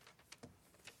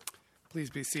Please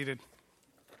be seated.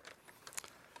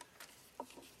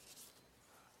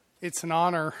 It's an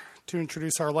honor to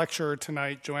introduce our lecturer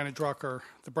tonight, Johanna Drucker,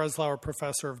 the Breslauer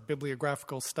Professor of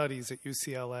Bibliographical Studies at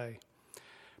UCLA.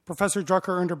 Professor Drucker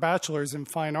earned her bachelor's in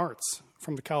fine arts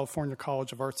from the California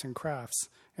College of Arts and Crafts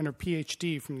and her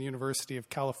PhD from the University of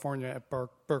California at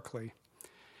Berkeley.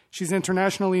 She's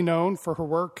internationally known for her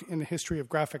work in the history of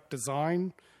graphic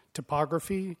design,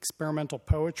 typography, experimental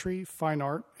poetry, fine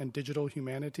art, and digital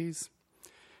humanities.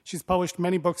 She's published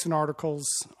many books and articles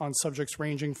on subjects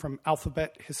ranging from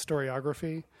alphabet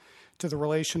historiography to the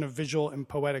relation of visual and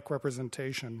poetic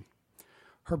representation.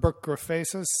 Her book,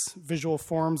 Graphasis, Visual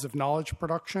Forms of Knowledge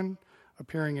Production,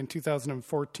 appearing in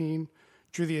 2014,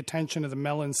 drew the attention of the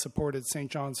Mellon-supported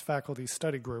St. John's Faculty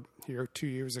Study Group here 2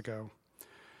 years ago.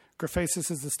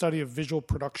 Graphasis is the study of visual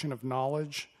production of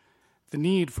knowledge. The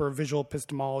need for visual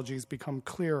epistemology has become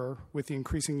clearer with the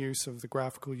increasing use of the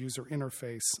graphical user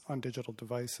interface on digital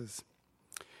devices.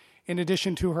 In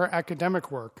addition to her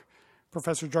academic work,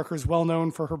 Professor Drucker is well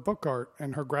known for her book art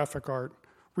and her graphic art,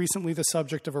 recently the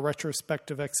subject of a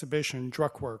retrospective exhibition,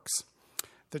 Druckworks,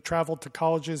 that traveled to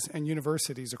colleges and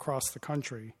universities across the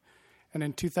country. And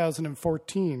in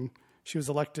 2014, she was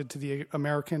elected to the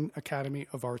American Academy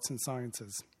of Arts and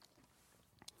Sciences.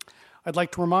 I'd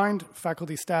like to remind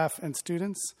faculty, staff, and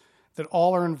students that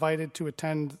all are invited to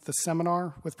attend the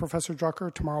seminar with Professor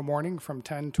Drucker tomorrow morning from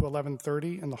 10 to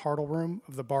 11:30 in the Hartle Room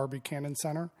of the Bar Buchanan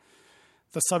Center.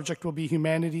 The subject will be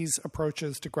Humanities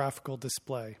Approaches to Graphical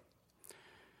Display.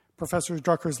 Professor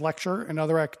Drucker's lecture and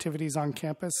other activities on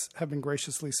campus have been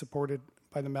graciously supported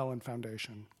by the Mellon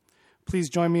Foundation. Please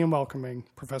join me in welcoming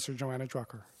Professor Johanna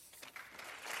Drucker.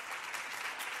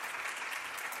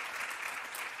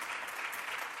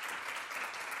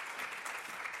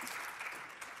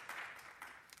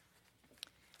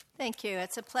 Thank you.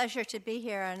 It's a pleasure to be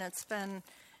here, and it's been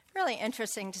really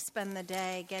interesting to spend the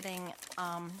day getting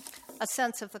a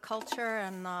sense of the culture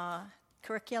and the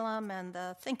curriculum and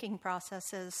the thinking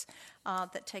processes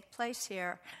that take place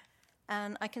here.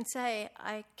 And I can say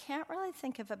I can't really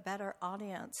think of a better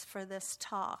audience for this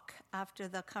talk after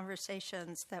the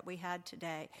conversations that we had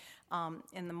today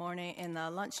in the morning, in the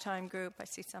lunchtime group. I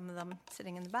see some of them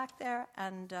sitting in the back there,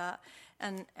 and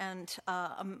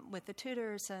with the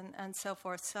tutors and so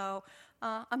forth. So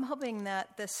I'm hoping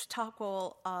that this talk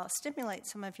will stimulate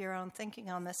some of your own thinking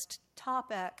on this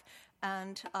topic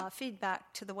and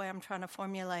feedback to the way I'm trying to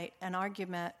formulate an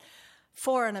argument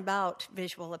for and about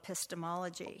visual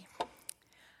epistemology.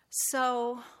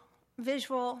 So,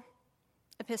 visual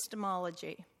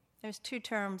epistemology. There's two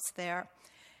terms there.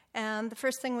 And the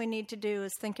first thing we need to do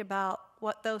is think about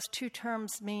what those two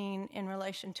terms mean in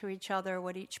relation to each other,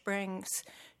 what each brings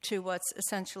to what's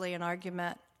essentially an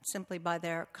argument simply by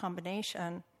their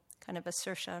combination, kind of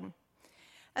assertion.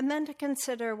 And then to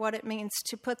consider what it means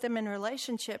to put them in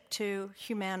relationship to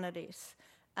humanities,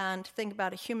 and to think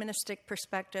about a humanistic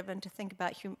perspective and to think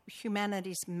about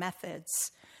humanities' methods.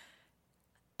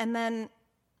 And then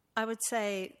I would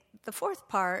say the fourth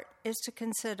part is to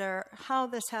consider how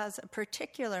this has a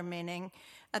particular meaning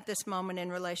at this moment in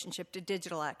relationship to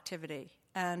digital activity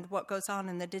and what goes on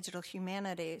in the digital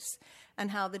humanities,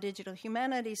 and how the digital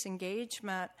humanities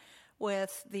engagement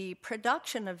with the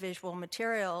production of visual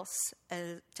materials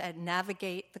to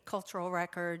navigate the cultural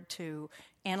record, to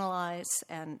analyze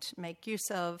and make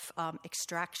use of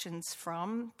extractions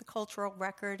from the cultural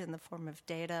record in the form of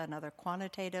data and other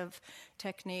quantitative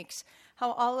techniques,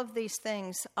 how all of these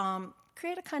things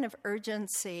create a kind of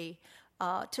urgency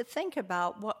to think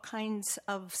about what kinds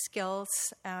of skills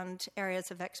and areas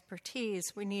of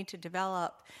expertise we need to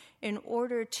develop in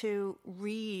order to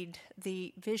read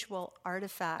the visual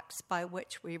artifacts by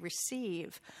which we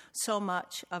receive so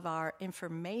much of our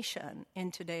information in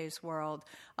today's world,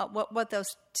 what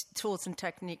those tools and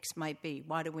techniques might be.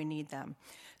 Why do we need them?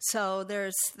 So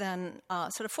there's then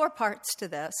sort of four parts to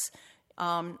this.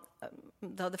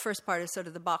 Though the first part is sort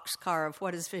of the boxcar of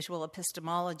what is visual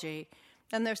epistemology.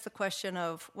 Then there's the question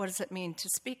of what does it mean to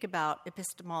speak about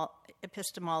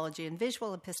epistemology and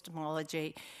visual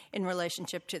epistemology in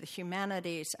relationship to the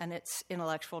humanities and its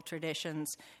intellectual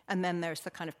traditions. And then there's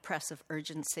the kind of press of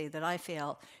urgency that I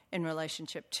feel in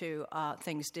relationship to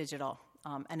things digital,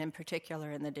 and in particular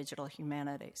in the digital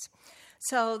humanities.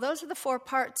 So those are the four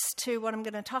parts to what I'm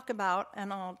going to talk about,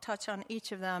 and I'll touch on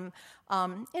each of them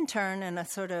in turn in a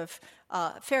sort of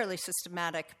fairly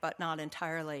systematic but not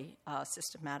entirely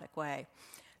systematic way.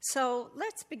 So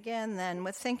let's begin then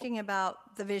with thinking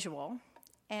about the visual,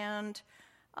 and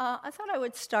I thought I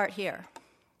would start here.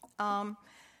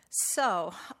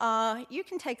 So you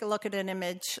can take a look at an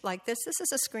image like this. This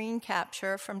is a screen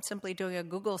capture from simply doing a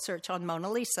Google search on Mona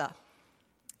Lisa.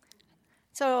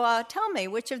 So tell me,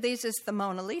 which of these is the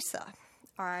Mona Lisa?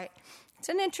 All right. It's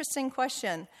an interesting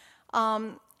question.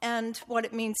 And what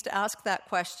it means to ask that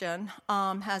question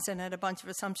has in it a bunch of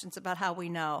assumptions about how we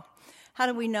know. How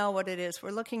do we know what it is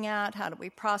we're looking at? How do we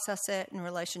process it in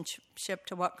relationship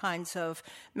to what kinds of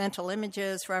mental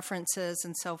images, references,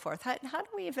 and so forth? How do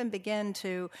we even begin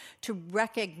to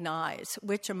recognize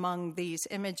which among these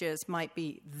images might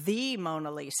be the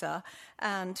Mona Lisa,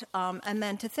 and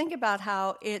then to think about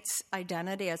how its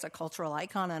identity as a cultural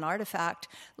icon and artifact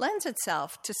lends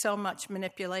itself to so much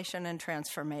manipulation and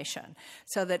transformation,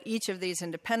 so that each of these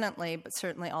independently, but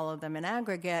certainly all of them in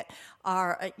aggregate,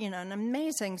 are an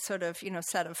amazing sort of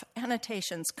set of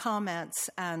annotations, comments,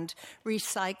 and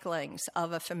recyclings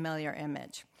of a familiar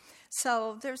image.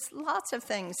 So there's lots of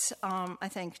things, I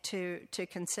think, to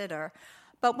consider.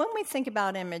 But when we think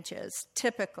about images,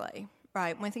 typically,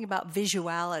 right, when we think about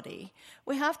visuality,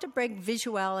 we have to break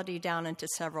visuality down into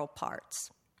several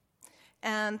parts.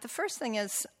 And the first thing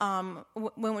is,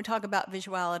 when we talk about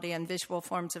visuality and visual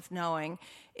forms of knowing,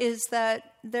 is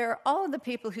that they're all of the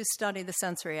people who study the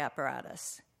sensory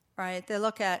apparatus, right? They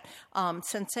look at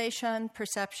sensation,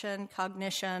 perception,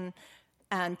 cognition,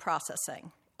 and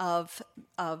processing of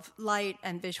light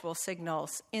and visual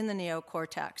signals in the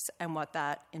neocortex and what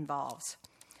that involves.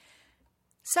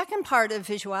 Second part of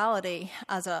visuality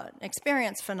as an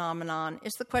experience phenomenon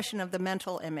is the question of the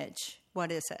mental image.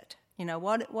 What is it?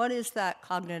 What is that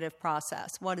cognitive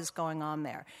process? What is going on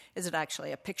there? Is it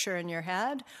actually a picture in your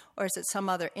head, or is it some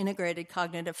other integrated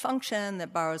cognitive function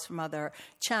that borrows from other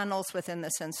channels within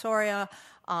the sensoria?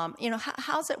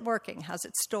 How's it working? How's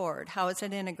it stored? How is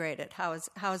it integrated? How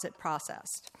is it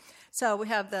processed? So we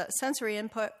have the sensory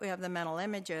input, we have the mental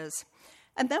images,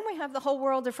 and then we have the whole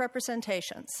world of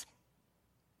representations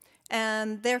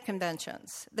and their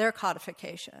conventions, their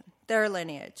codification, their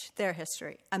lineage, their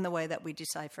history, and the way that we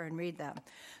decipher and read them.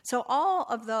 So all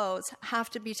of those have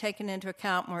to be taken into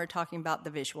account when we're talking about the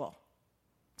visual.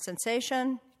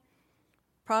 Sensation,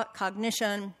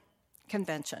 cognition,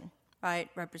 convention, right?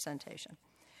 Representation.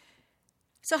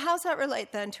 So how does that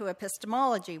relate then to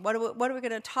epistemology? What are we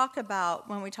going to talk about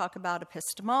when we talk about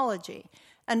epistemology?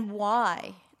 And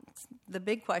why? The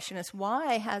big question is,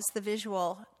 why has the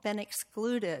visual been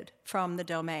excluded from the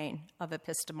domain of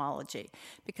epistemology?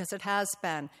 Because it has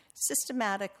been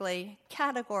systematically,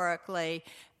 categorically,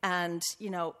 and,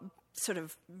 sort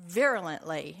of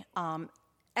virulently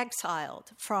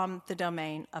exiled from the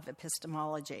domain of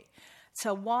epistemology.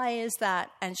 So why is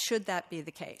that, and should that be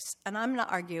the case? And I'm going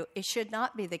to argue it should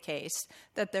not be the case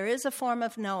that there is a form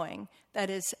of knowing that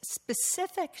is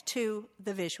specific to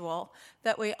the visual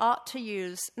that we ought to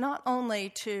use not only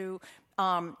to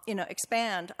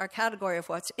expand our category of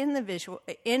what's in the visual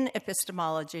in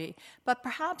epistemology, but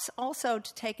perhaps also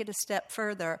to take it a step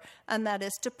further, and that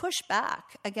is to push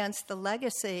back against the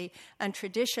legacy and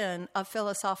tradition of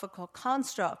philosophical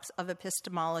constructs of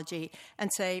epistemology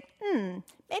and say,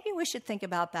 maybe we should think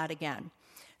about that again.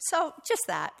 So just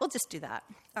that. We'll just do that.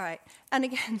 All right. And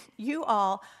again, you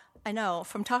all, I know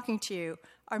from talking to you,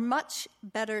 are much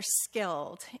better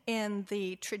skilled in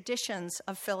the traditions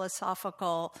of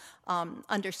philosophical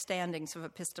understandings of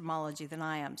epistemology than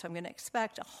I am. So I'm going to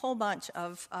expect a whole bunch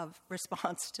of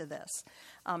response to this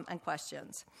and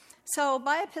questions. So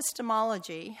by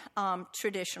epistemology,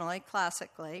 traditionally,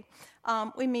 classically,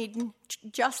 we mean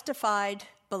justified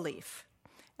belief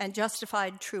and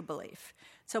justified true belief.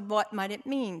 So what might it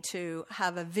mean to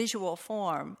have a visual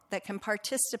form that can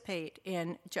participate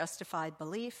in justified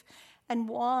belief? And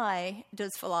why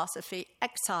does philosophy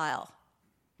exile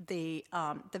the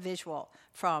visual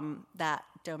from that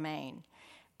domain?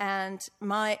 And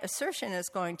my assertion is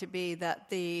going to be that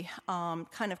the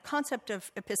kind of concept of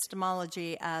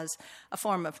epistemology as a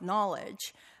form of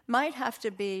knowledge might have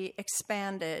to be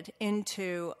expanded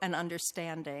into an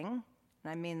understanding,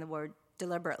 and I mean the word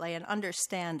deliberately, an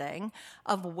understanding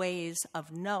of ways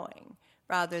of knowing,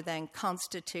 rather than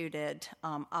constituted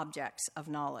objects of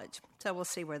knowledge. So we'll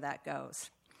see where that goes.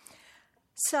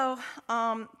 So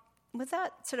with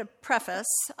that sort of preface,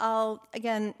 I'll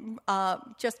again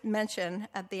just mention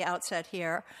at the outset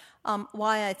here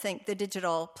why I think the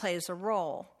digital plays a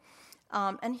role.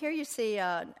 And here you see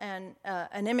an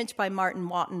image by Martin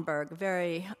Wattenberg, a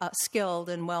very skilled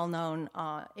and well-known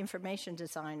information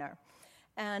designer.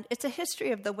 And it's a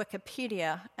history of the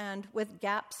Wikipedia, and with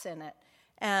gaps in it.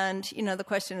 And, the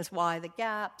question is why the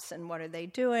gaps, and what are they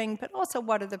doing, but also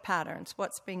what are the patterns,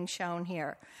 what's being shown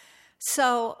here.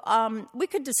 So we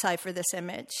could decipher this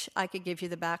image. I could give you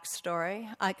the backstory.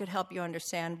 I could help you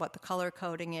understand what the color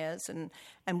coding is and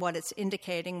what it's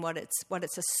indicating, what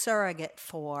it's a surrogate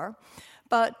for.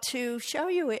 But to show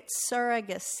you its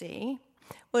surrogacy,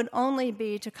 would only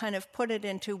be to kind of put it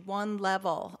into one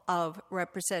level of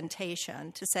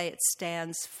representation, to say it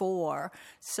stands for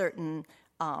certain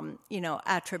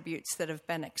attributes that have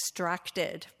been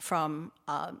extracted from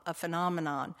a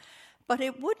phenomenon. But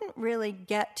it wouldn't really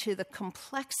get to the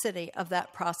complexity of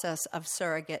that process of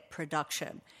surrogate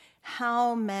production.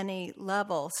 How many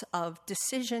levels of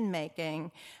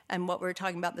decision-making, and what we were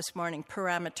talking about this morning,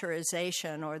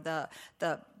 parameterization, or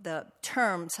the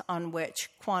terms on which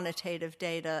quantitative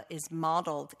data is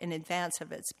modeled in advance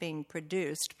of its being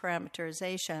produced,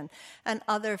 parameterization, and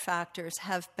other factors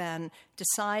have been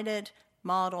decided,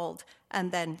 modeled,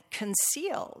 and then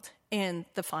concealed in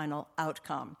the final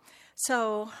outcome.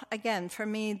 So again, for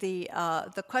me,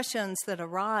 the questions that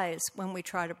arise when we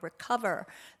try to recover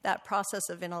that process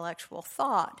of intellectual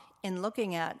thought in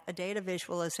looking at a data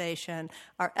visualization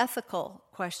are ethical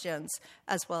questions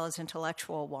as well as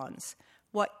intellectual ones.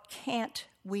 What can't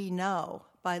we know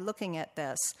by looking at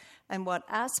this, and what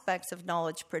aspects of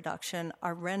knowledge production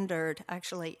are rendered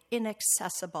actually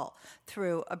inaccessible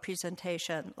through a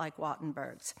presentation like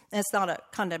Wattenberg's? And it's not a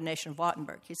condemnation of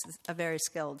Wattenberg. He's a very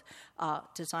skilled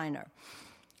designer.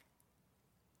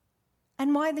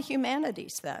 And why the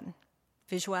humanities, then?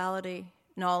 Visuality,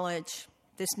 knowledge,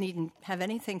 this needn't have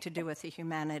anything to do with the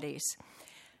humanities.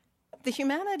 The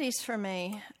humanities, for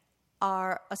me,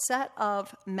 are a set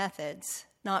of methods,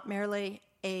 not merely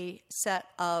a set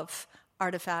of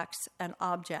artifacts and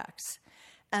objects.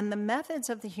 And the methods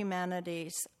of the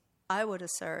humanities, I would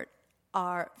assert,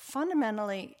 are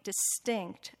fundamentally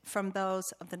distinct from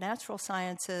those of the natural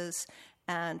sciences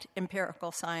and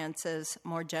empirical sciences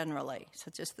more generally,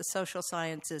 such as the social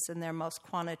sciences in their most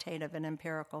quantitative and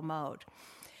empirical mode.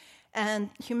 And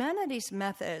humanities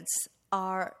methods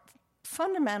are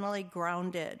fundamentally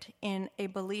grounded in a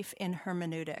belief in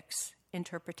hermeneutics,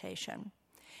 interpretation.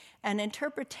 And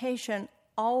interpretation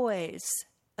always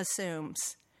assumes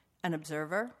an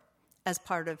observer as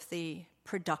part of the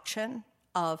production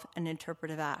of an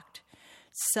interpretive act.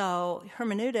 So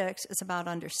hermeneutics is about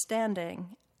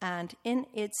understanding, and in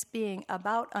its being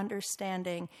about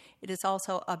understanding, it is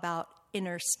also about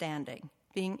understanding,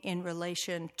 being in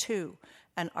relation to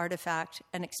an artifact,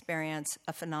 an experience,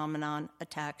 a phenomenon, a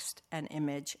text, an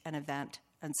image, an event,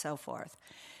 and so forth.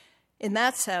 In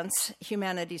that sense,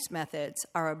 humanities methods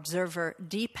are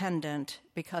observer-dependent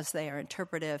because they are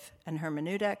interpretive and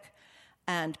hermeneutic,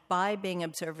 and by being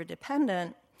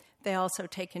observer-dependent, they also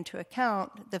take into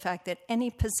account the fact that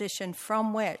any position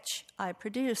from which I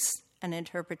produce an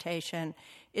interpretation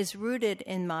is rooted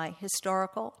in my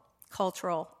historical,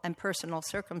 cultural, and personal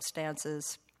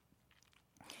circumstances,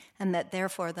 and that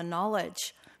therefore the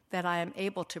knowledge that I am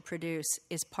able to produce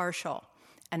is partial,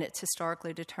 and it's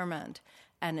historically determined.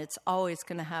 And it's always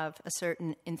going to have a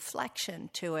certain inflection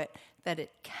to it that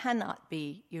it cannot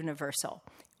be universal.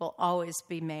 It will always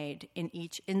be made in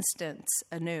each instance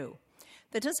anew.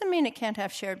 That doesn't mean it can't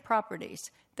have shared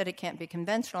properties, that it can't be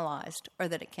conventionalized, or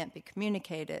that it can't be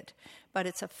communicated. But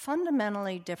it's a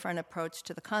fundamentally different approach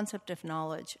to the concept of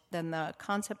knowledge than the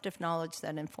concept of knowledge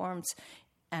that informs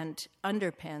and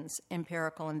underpins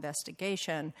empirical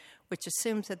investigation, which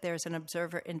assumes that there's an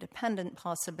observer-independent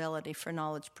possibility for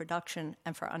knowledge production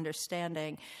and for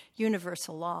understanding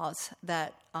universal laws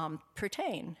that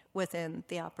pertain within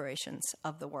the operations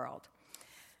of the world.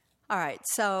 All right,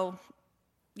 so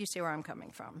you see where I'm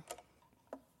coming from.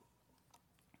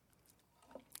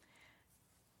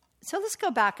 So let's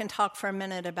go back and talk for a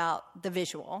minute about the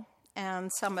visual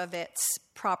and some of its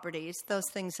properties, those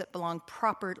things that belong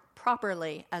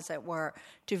properly, as it were,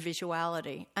 to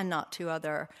visuality and not to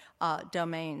other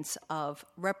domains of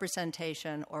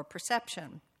representation or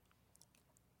perception.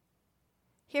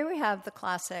 Here we have the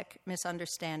classic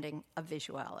misunderstanding of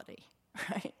visuality,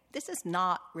 right? This is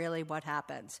not really what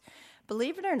happens.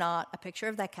 Believe it or not, a picture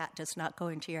of that cat does not go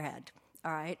into your head,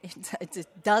 all right? It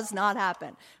does not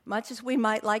happen, much as we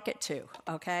might like it to,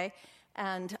 okay?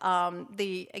 And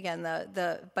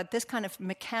but this kind of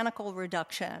mechanical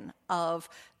reduction of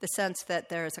the sense that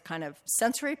there's a kind of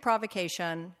sensory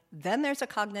provocation, then there's a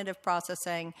cognitive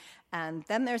processing, and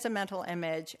then there's a mental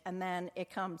image, and then it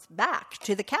comes back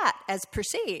to the cat as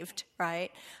perceived,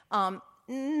 right?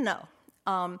 No.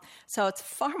 So it's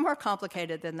far more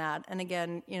complicated than that. And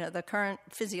again, the current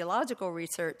physiological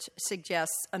research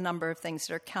suggests a number of things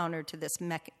that are counter to this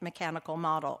mechanical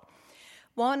model.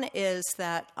 One is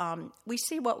that we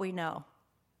see what we know.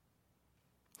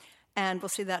 And we'll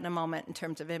see that in a moment in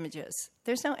terms of images.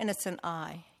 There's no innocent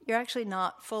eye. You're actually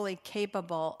not fully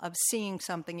capable of seeing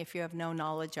something if you have no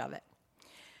knowledge of it.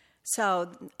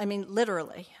 So,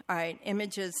 literally, all right,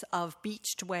 images of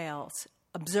beached whales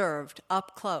observed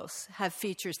up close have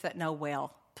features that no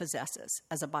whale possesses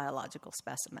as a biological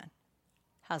specimen.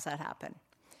 How's that happen?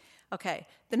 Okay,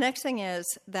 the next thing is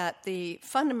that the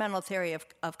fundamental theory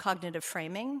of cognitive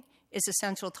framing is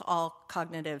essential to all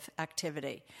cognitive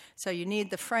activity. So you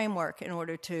need the framework in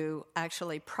order to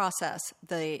actually process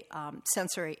the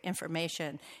sensory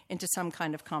information into some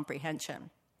kind of comprehension.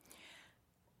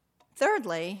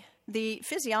 Thirdly, the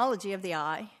physiology of the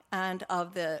eye and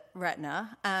of the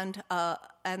retina and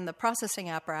the processing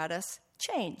apparatus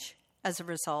change as a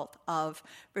result of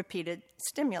repeated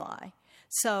stimuli.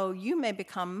 So you may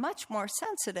become much more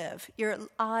sensitive. Your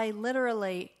eye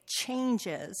literally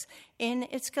changes in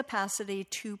its capacity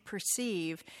to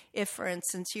perceive if, for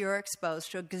instance, you're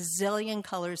exposed to a gazillion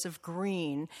colors of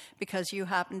green because you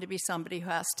happen to be somebody who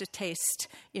has to taste,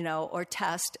 or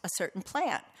test a certain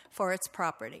plant for its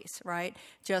properties, right?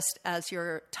 Just as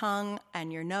your tongue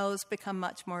and your nose become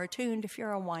much more attuned if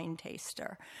you're a wine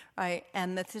taster, right?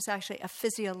 And this is actually a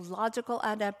physiological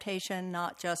adaptation,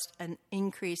 not just an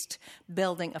increased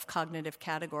building of cognitive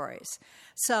categories.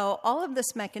 So all of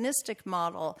this mechanistic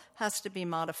model has to be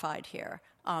modified here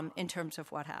in terms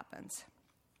of what happens.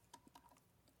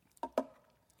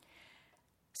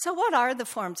 So what are the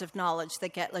forms of knowledge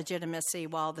that get legitimacy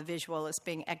while the visual is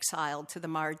being exiled to the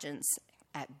margins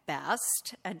at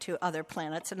best, and to other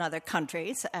planets and other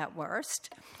countries at worst?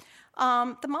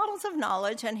 The models of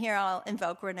knowledge, and here I'll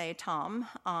invoke Renee Thom,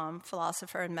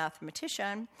 philosopher and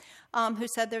mathematician, who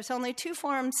said there's only two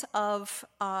forms of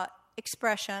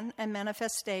expression and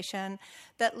manifestation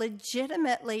that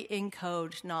legitimately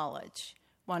encode knowledge.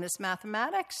 One is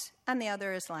mathematics, and the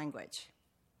other is language.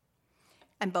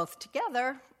 And both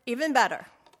together, even better,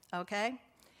 okay?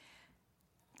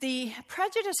 The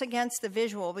prejudice against the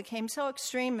visual became so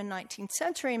extreme in 19th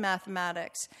century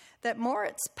mathematics that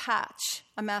Moritz Patch,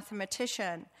 a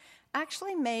mathematician,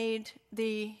 actually made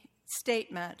the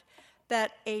statement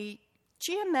that a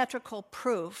geometrical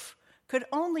proof could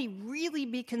only really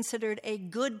be considered a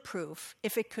good proof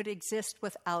if it could exist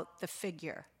without the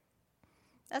figure.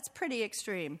 That's pretty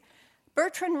extreme.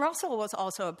 Bertrand Russell was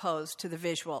also opposed to the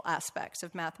visual aspects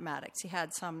of mathematics. He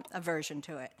had some aversion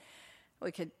to it.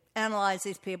 We could analyze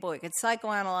these people, we could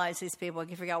psychoanalyze these people, we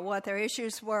could figure out what their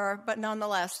issues were, but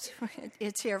nonetheless,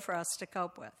 it's here for us to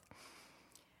cope with.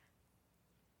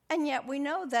 And yet we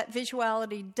know that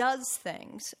visuality does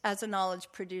things as a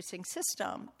knowledge-producing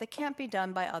system that can't be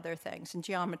done by other things. And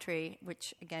geometry,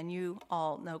 which, again, you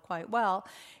all know quite well,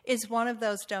 is one of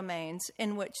those domains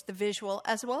in which the visual,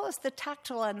 as well as the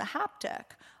tactile and the haptic,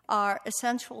 are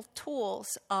essential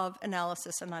tools of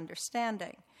analysis and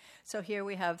understanding. So here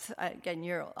we have,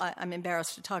 again, I'm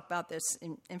embarrassed to talk about this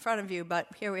in front of you, but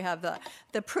here we have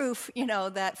the proof,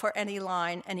 that for any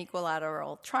line, an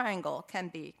equilateral triangle can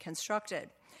be constructed.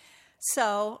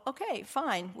 So, okay,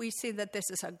 fine. We see that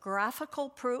this is a graphical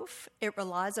proof. It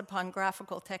relies upon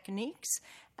graphical techniques,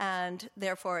 and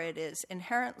therefore it is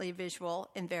inherently visual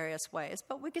in various ways.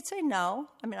 But we could say no.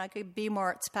 I could be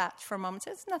Moritz Patch for a moment.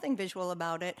 There's nothing visual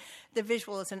about it. The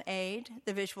visual is an aid.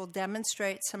 The visual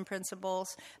demonstrates some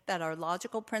principles that are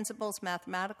logical principles,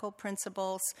 mathematical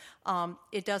principles.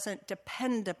 It doesn't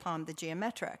depend upon the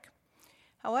geometric.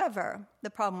 However, the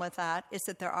problem with that is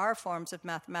that there are forms of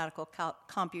mathematical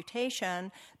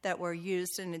computation that were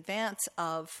used in advance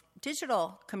of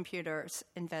digital computers'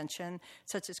 invention,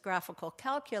 such as graphical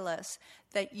calculus,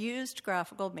 that used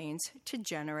graphical means to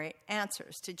generate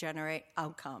answers, to generate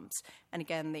outcomes. And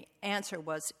again, the answer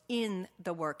was in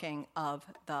the working out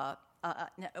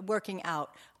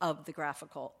of the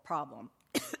graphical problem.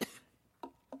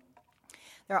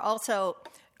 There are also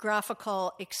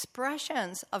graphical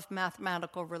expressions of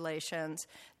mathematical relations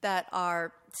that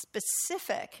are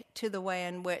specific to the way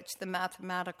in which the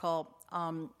mathematical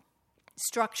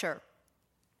structure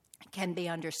can be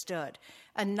understood.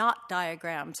 And knot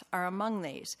diagrams are among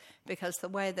these, because the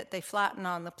way that they flatten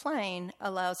on the plane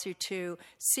allows you to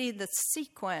see the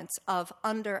sequence of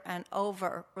under and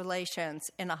over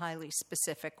relations in a highly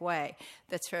specific way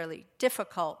that's fairly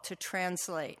difficult to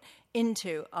translate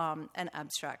into an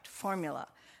abstract formula.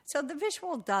 So the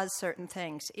visual does certain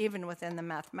things, even within the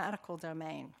mathematical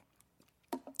domain.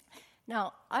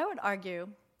 Now, I would argue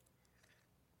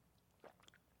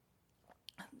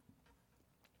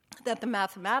that the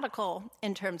mathematical,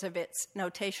 in terms of its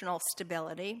notational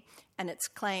stability and its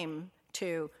claim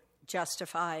to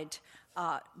justified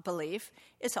belief,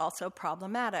 is also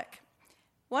problematic.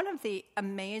 One of the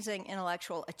amazing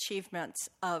intellectual achievements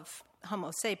of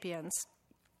Homo sapiens,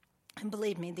 and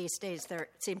believe me, these days there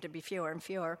seem to be fewer and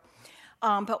fewer,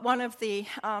 but one of the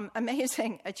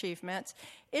amazing achievements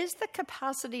is the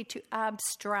capacity to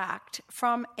abstract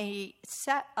from a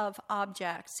set of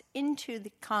objects into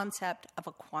the concept of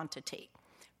a quantity,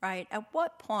 right? At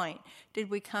what point did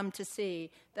we come to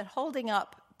see that holding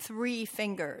up 3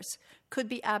 fingers could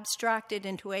be abstracted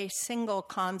into a single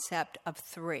concept of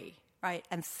 3, right?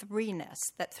 And threeness,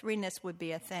 that threeness would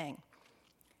be a thing.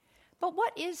 But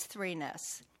what is threeness?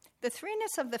 The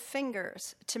threeness of the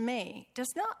fingers, to me,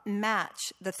 does not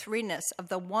match the threeness of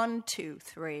the 1, 2,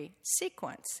 3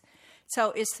 sequence.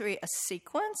 So is 3 a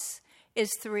sequence?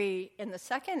 Is 3 in the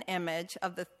second image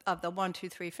of the 1, 2,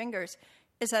 3 fingers?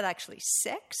 Is that actually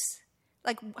 6?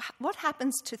 Like, what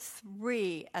happens to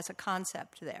 3 as a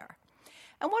concept there?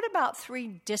 And what about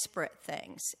 3 disparate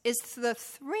things? Is the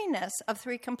threeness of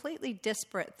 3 completely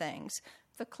disparate things,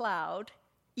 the cloud,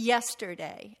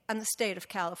 yesterday, and the state of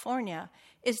California,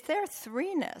 is their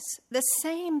threeness the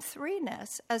same threeness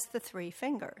as the 3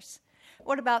 fingers?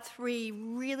 What about 3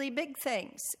 really big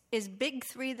things? Is big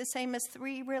 3 the same as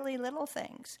 3 really little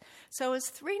things? So is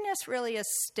threeness really as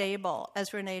stable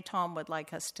as Renee Thom would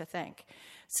like us to think?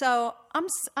 So I'm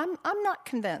not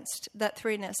convinced that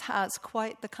threeness has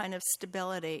quite the kind of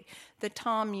stability that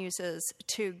Thom uses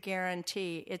to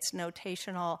guarantee its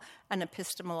notational and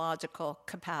epistemological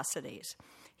capacities.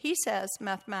 He says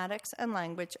mathematics and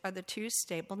language are the 2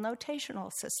 stable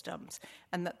notational systems,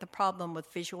 and that the problem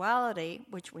with visuality,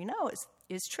 which we know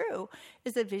is true,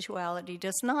 is that visuality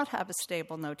does not have a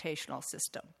stable notational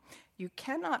system. You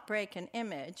cannot break an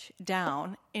image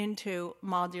down into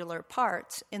modular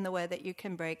parts in the way that you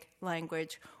can break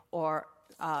language or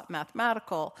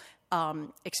mathematical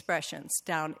expressions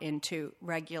down into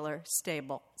regular,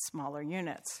 stable, smaller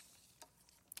units.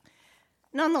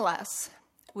 Nonetheless,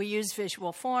 we use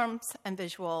visual forms and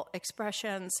visual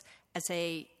expressions as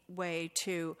a way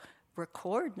to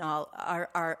record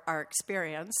our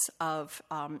experience of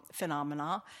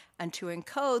phenomena and to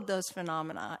encode those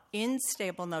phenomena in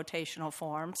stable notational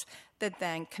forms that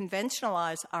then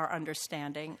conventionalize our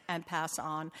understanding and pass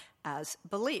on as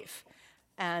belief.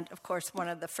 And, of course, one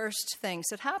of the first things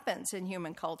that happens in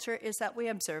human culture is that we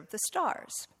observe the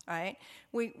stars, right?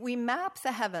 We map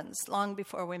the heavens long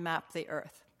before we map the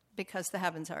earth, because the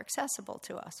heavens are accessible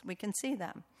to us. We can see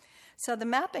them. So the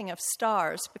mapping of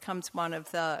stars becomes one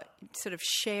of the sort of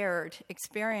shared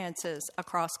experiences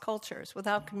across cultures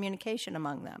without communication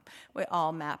among them. We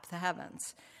all map the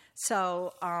heavens.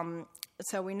 So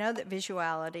we know that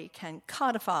visuality can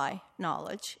codify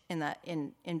knowledge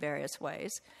in various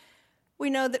ways. We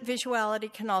know that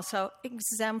visuality can also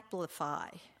exemplify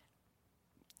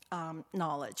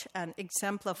knowledge and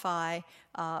exemplify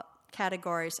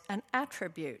categories and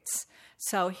attributes.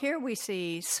 So here we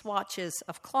see swatches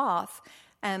of cloth,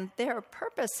 and their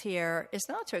purpose here is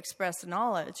not to express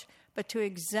knowledge, but to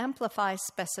exemplify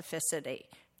specificity.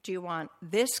 Do you want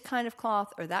this kind of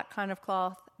cloth or that kind of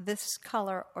cloth, this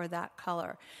color or that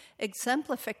color?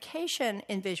 Exemplification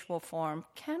in visual form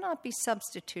cannot be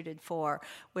substituted for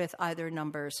with either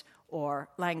numbers or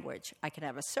language. I can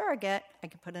have a surrogate, I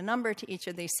can put a number to each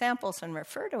of these samples and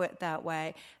refer to it that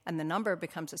way, and the number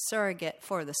becomes a surrogate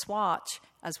for the swatch,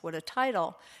 as would a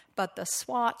title, but the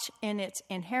swatch in its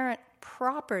inherent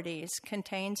properties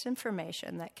contains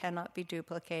information that cannot be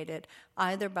duplicated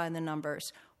either by the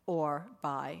numbers or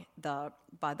by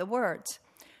the words.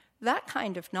 That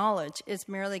kind of knowledge is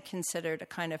merely considered a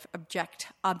kind of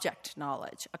object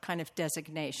knowledge, a kind of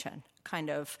designation, kind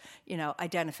of,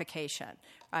 identification,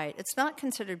 right? It's not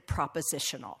considered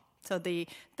propositional. So the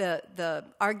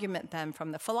argument then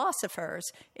from the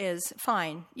philosophers is,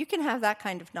 fine, you can have that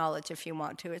kind of knowledge if you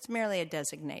want to. It's merely a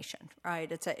designation,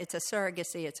 right? It's a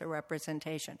surrogacy, it's a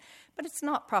representation, but it's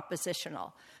not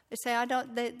propositional. They say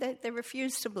they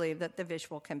refuse to believe that the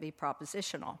visual can be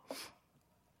propositional.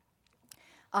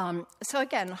 So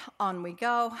again, on we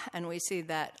go, and we see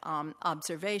that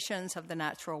observations of the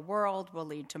natural world will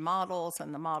lead to models,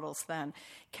 and the models then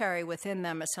carry within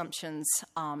them assumptions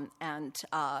and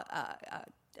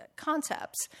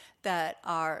concepts that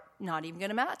are not even going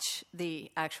to match the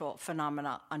actual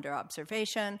phenomena under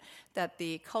observation, that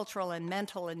the cultural and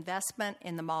mental investment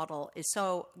in the model is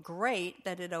so great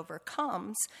that it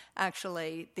overcomes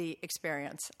actually the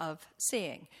experience of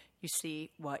seeing. You see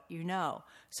what you know.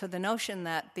 So the notion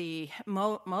that the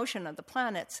motion of the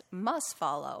planets must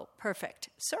follow perfect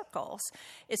circles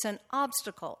is an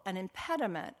obstacle, an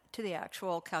impediment to the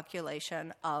actual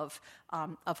calculation of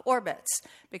orbits,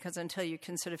 because until you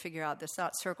can sort of figure out there's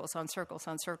not circles on circles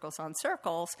on circles on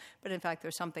circles, but in fact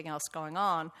there's something else going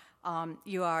on,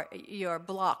 you are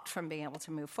blocked from being able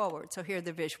to move forward. So here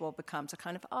the visual becomes a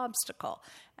kind of obstacle.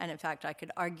 And in fact, I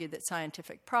could argue that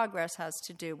scientific progress has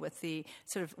to do with the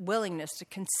sort of willingness to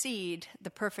concede the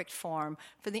perfect form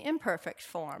for the imperfect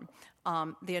form,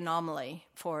 the anomaly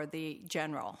for the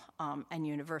general and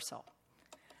universal.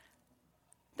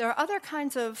 There are other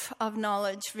kinds of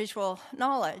knowledge, visual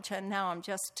knowledge, and now I'm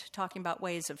just talking about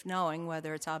ways of knowing,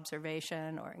 whether it's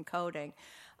observation or encoding,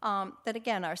 that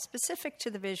again are specific to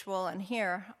the visual. And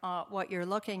here, what you're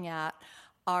looking at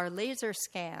are laser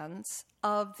scans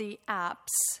of the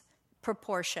apse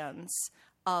proportions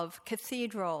of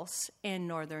cathedrals in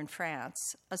northern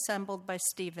France, assembled by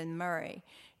Stephen Murray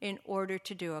in order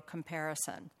to do a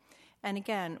comparison. And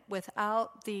again,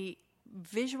 without the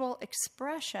visual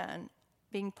expression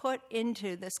being put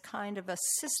into this kind of a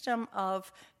system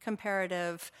of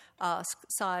comparative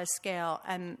size, scale,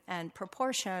 and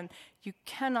proportion, you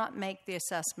cannot make the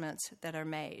assessments that are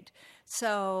made.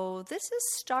 So this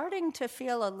is starting to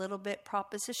feel a little bit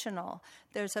propositional.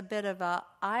 There's a bit of a,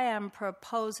 I am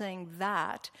proposing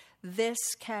that this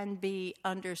can be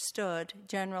understood,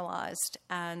 generalized,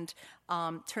 and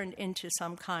turned into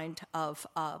some kind of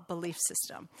belief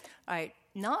system. Right?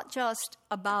 Not just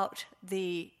about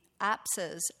the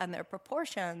apses and their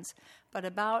proportions, but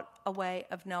about a way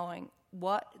of knowing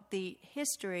what the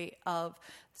history of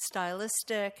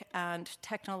stylistic and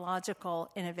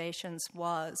technological innovations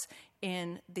was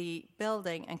in the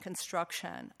building and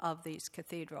construction of these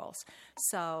cathedrals.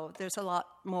 So there's a lot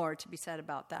more to be said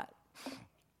about that.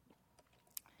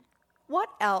 What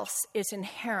else is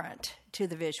inherent to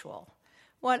the visual?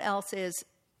 What else is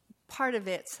part of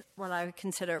its, what I would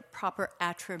consider proper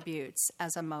attributes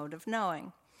as a mode of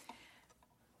knowing?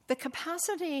 The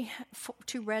capacity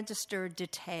to register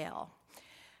detail.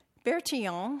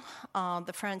 Bertillon,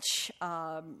 the French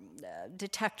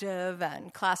detective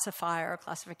and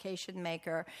classification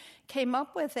maker, came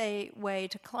up with a way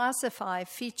to classify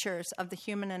features of the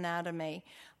human anatomy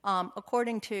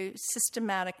according to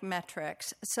systematic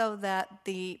metrics so that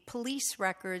the police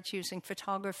records using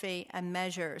photography and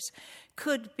measures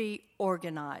could be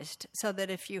organized so that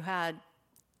if you had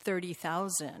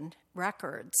 30,000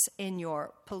 records in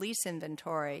your police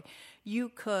inventory, you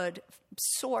could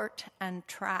sort and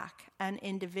track an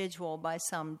individual by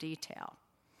some detail.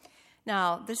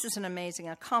 Now, this is an amazing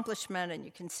accomplishment, and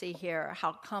you can see here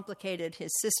how complicated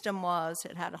his system was.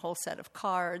 It had a whole set of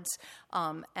cards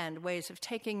and ways of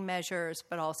taking measures,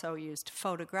 but also used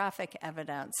photographic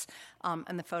evidence.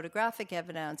 And the photographic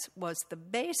evidence was the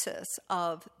basis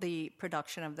of the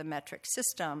production of the metric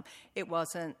system. It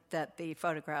wasn't that the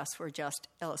photographs were just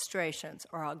illustrations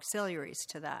or auxiliaries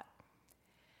to that.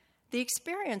 The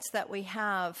experience that we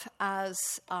have as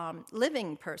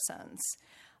living persons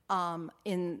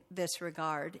in this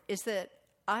regard is that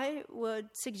I would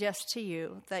suggest to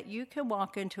you that you can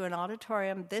walk into an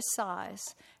auditorium this size,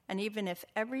 and even if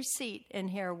every seat in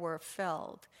here were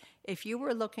filled, if you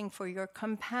were looking for your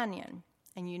companion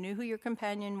and you knew who your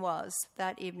companion was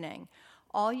that evening,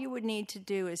 all you would need to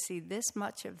do is see this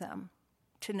much of them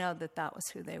to know that that was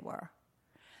who they were.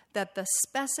 That the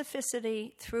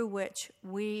specificity through which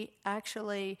we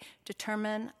actually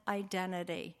determine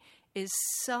identity is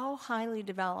so highly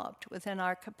developed within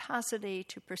our capacity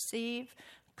to perceive,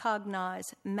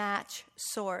 cognize, match,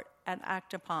 sort, and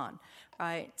act upon,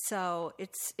 right? So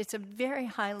it's a very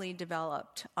highly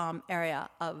developed area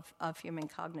of human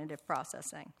cognitive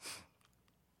processing.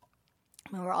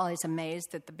 We're always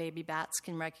amazed that the baby bats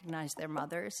can recognize their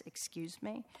mothers, excuse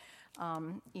me.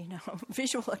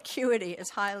 Visual acuity is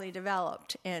highly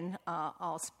developed in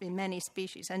many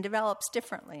species and develops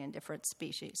differently in different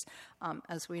species,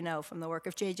 as we know from the work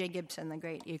of J.J. Gibson, the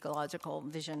great ecological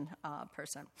vision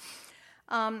person.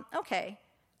 Okay,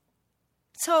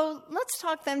 so let's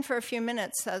talk then for a few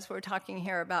minutes, as we're talking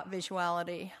here about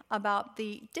visuality, about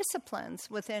the disciplines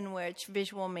within which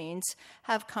visual means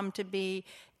have come to be,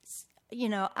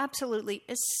 absolutely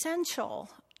essential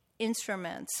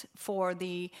instruments for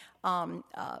the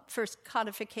first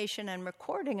codification and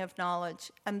recording of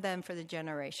knowledge, and then for the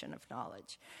generation of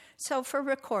knowledge. So for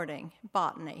recording,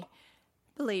 botany,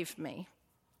 believe me,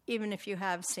 even if you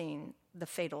have seen the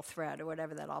fatal thread or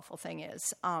whatever that awful thing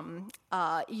is,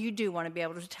 you do want to be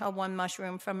able to tell one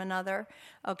mushroom from another,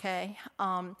 okay?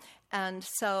 And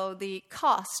so the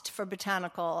cost for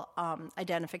botanical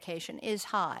identification is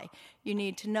high. You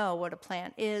need to know what a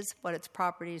plant is, what its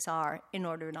properties are, in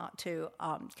order not to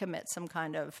commit some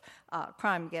kind of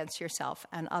crime against yourself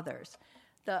and others.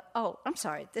 I'm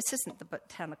sorry, this isn't the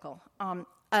botanical.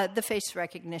 The face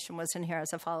recognition was in here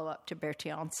as a follow-up to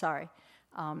Bertillon, sorry.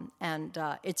 and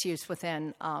its use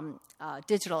within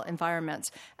digital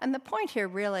environments. And the point here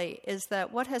really is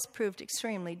that what has proved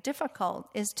extremely difficult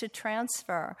is to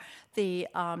transfer the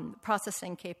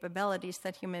processing capabilities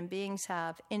that human beings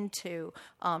have into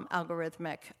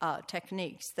algorithmic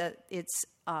techniques. That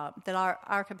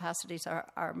our capacities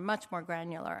are much more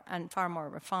granular and far more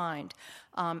refined,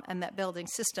 and that building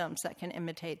systems that can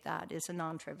imitate that is a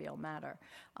non-trivial matter.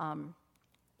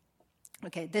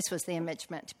 Okay, this was the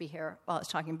image meant to be here while I was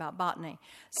talking about botany.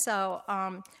 So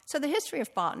the history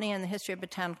of botany and the history of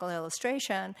botanical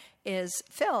illustration is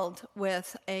filled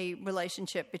with a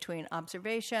relationship between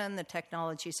observation, the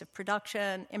technologies of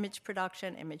production, image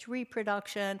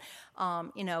reproduction,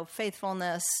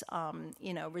 faithfulness,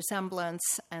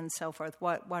 resemblance, and so forth.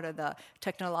 What are the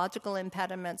technological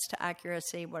impediments to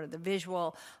accuracy? What are the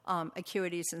visual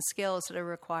acuities and skills that are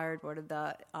required? What are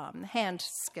the hand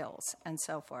skills, and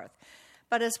so forth?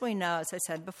 But as we know, as I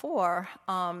said before,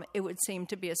 it would seem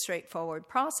to be a straightforward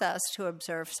process to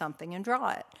observe something and draw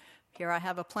it. Here I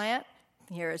have a plant.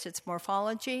 Here is its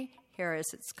morphology. Here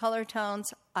is its color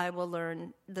tones. I will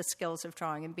learn the skills of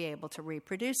drawing and be able to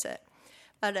reproduce it.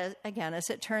 But again, as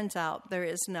it turns out, there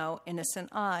is no innocent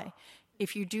eye.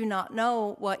 If you do not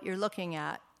know what you're looking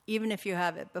at, even if you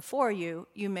have it before you,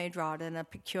 you may draw it in a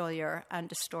peculiar and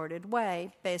distorted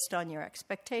way based on your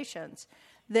expectations.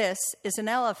 This is an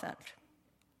elephant.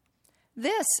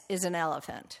 This is an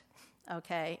elephant,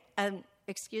 okay? And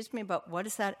excuse me, but what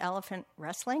is that elephant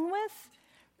wrestling with?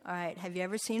 All right, have you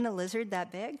ever seen a lizard that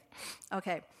big?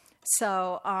 Okay,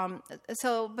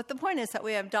 but the point is that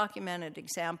we have documented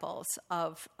examples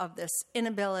of this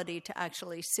inability to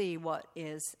actually see what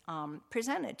is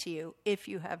presented to you if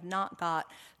you have not got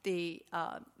the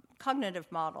cognitive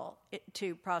model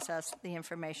to process the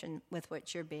information with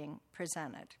which you're being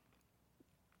presented.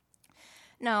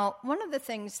 Now, one of the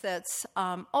things that's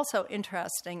also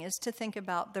interesting is to think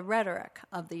about the rhetoric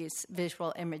of these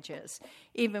visual images,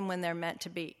 even when they're meant to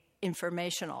be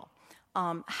informational.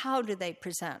 How do they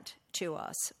present to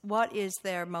us? What is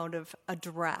their mode of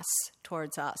address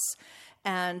towards us?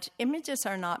 And images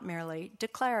are not merely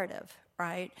declarative,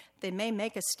 right? They may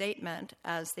make a statement,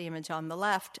 as the image on the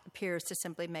left appears to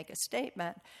simply make a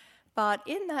statement, but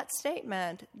in that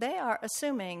statement, they are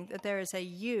assuming that there is a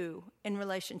you in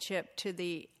relationship to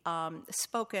the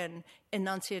spoken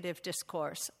enunciative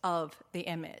discourse of the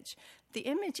image. The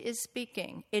image is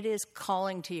speaking. It is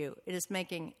calling to you. It is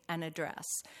making an address.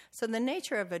 So the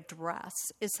nature of address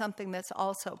is something that's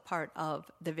also part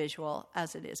of the visual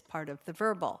as it is part of the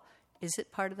verbal. Is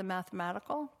it part of the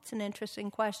mathematical? It's an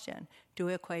interesting question. Do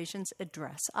equations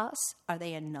address us? Are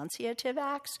they enunciative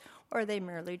acts, or are they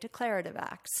merely declarative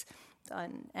acts?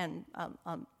 And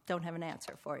don't have an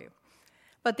answer for you.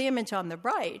 But the image on the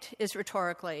right is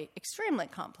rhetorically extremely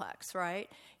complex,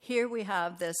 right? Here we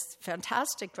have this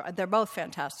fantastic drawing. They're both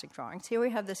fantastic drawings. Here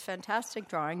we have this fantastic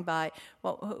drawing by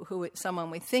someone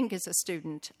we think is a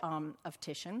student of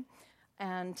Titian.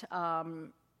 The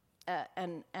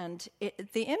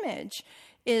image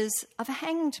is of a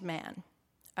hanged man,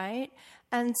 right?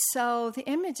 And so the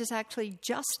image is actually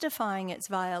justifying its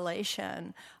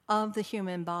violation of the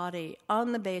human body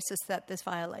on the basis that this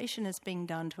violation is being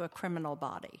done to a criminal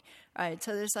body, right?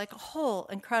 So there's like a whole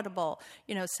incredible,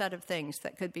 set of things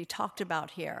that could be talked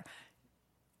about here.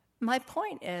 My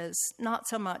point is not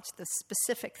so much the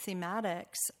specific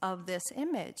thematics of this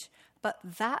image, but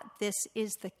that this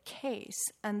is the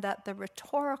case and that the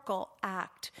rhetorical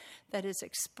act that is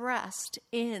expressed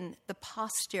in the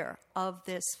posture of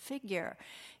this figure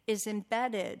is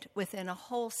embedded within a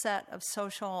whole set of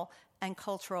social and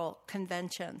cultural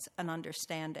conventions and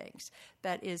understandings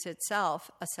that is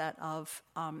itself a set of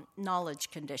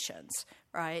knowledge conditions,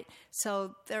 right?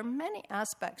 So there are many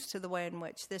aspects to the way in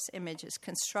which this image is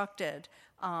constructed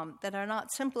that are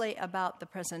not simply about the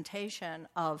presentation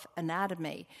of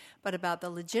anatomy, but about the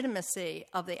legitimacy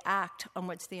of the act on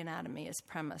which the anatomy is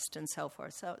premised and so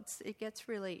forth. So it gets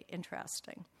really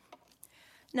interesting.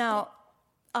 Now,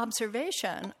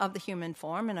 observation of the human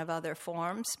form and of other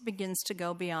forms begins to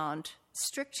go beyond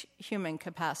strict human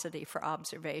capacity for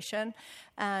observation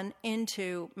and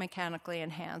into mechanically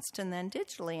enhanced and then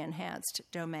digitally enhanced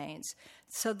domains.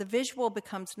 So the visual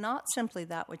becomes not simply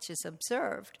that which is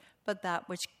observed, but that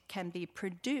which can be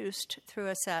produced through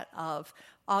a set of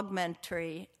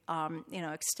augmentary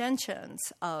extensions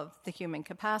of the human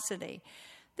capacity.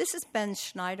 This is Ben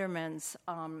Schneiderman's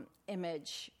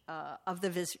image of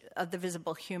the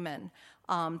visible human.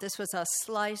 This was a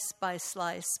slice by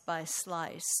slice by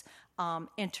slice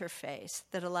interface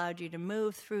that allowed you to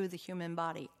move through the human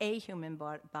body, a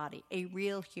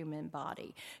real human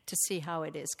body, to see how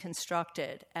it is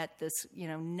constructed at this,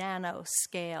 nano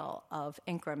scale of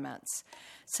increments.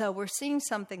 So we're seeing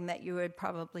something that you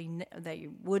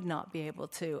would not be able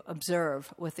to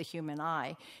observe with the human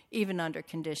eye, even under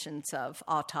conditions of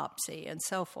autopsy and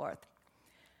so forth.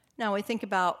 Now we think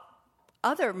about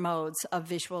other modes of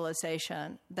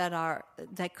visualization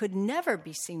that could never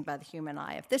be seen by the human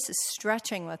eye. If this is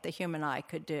stretching what the human eye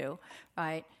could do,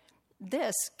 right?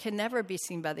 This can never be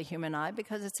seen by the human eye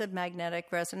because it's a magnetic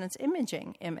resonance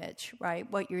imaging image, right?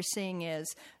 What you're seeing has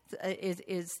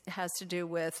to do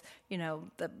with,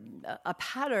 a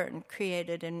pattern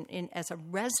created as a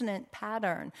resonant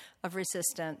pattern of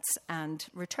resistance and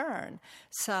return.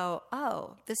 So,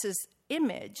 this is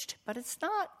imaged, but it's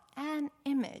not an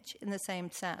image in the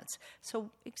same sense. So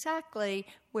exactly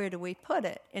where do we put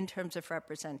it in terms of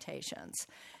representations?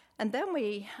 And then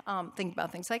we think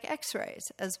about things like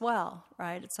X-rays as well,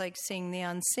 right? It's like seeing the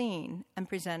unseen and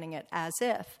presenting it as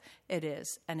if it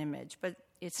is an image. But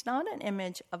it's not an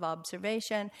image of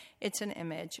observation. It's an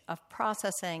image of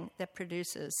processing that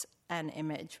produces an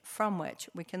image from which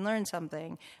we can learn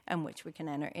something and which we can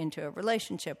enter into a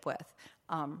relationship with.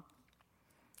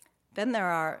 Then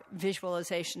there are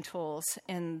visualization tools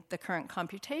in the current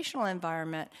computational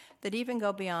environment that even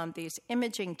go beyond these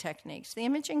imaging techniques. The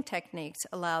imaging techniques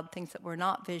allowed things that were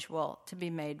not visual to be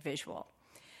made visual.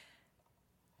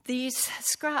 These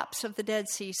scraps of the Dead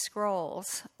Sea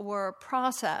Scrolls were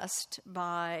processed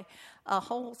by a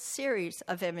whole series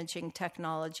of imaging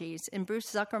technologies in Bruce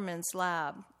Zuckerman's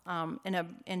lab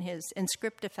in his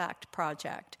Inscriptifact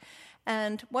project.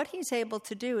 And what he's able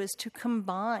to do is to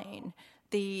combine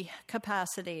the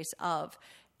capacities of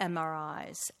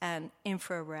MRIs and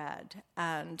infrared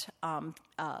and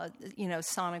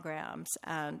sonograms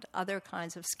and other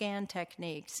kinds of scan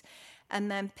techniques, and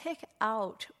then pick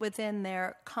out within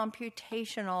their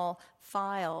computational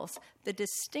files the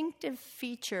distinctive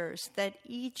features that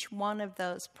each one of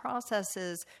those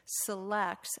processes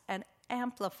selects and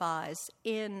amplifies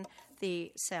in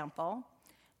the sample,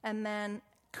 and then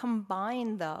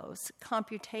combine those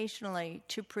computationally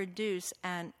to produce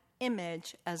an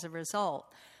image as a result.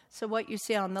 So what you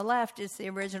see on the left is the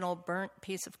original burnt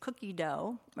piece of cookie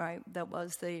dough, right? That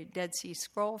was the Dead Sea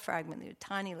Scroll fragment, the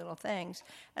tiny little things.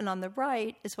 And on the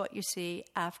right is what you see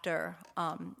after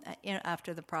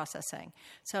the processing.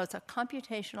 So it's a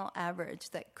computational average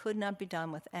that could not be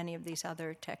done with any of these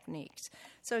other techniques.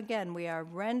 So again, we are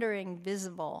rendering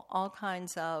visible all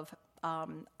kinds of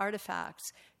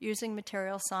artifacts using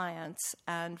material science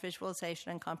and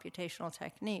visualization and computational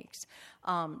techniques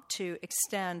to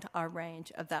extend our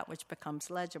range of that which becomes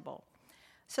legible.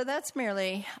 So that's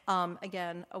merely,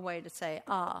 again, a way to say,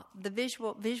 the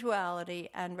visuality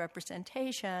and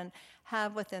representation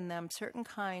have within them certain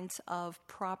kinds of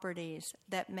properties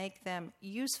that make them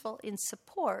useful in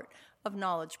support of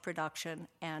knowledge production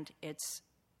and its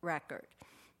record.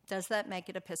 Does that make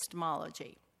it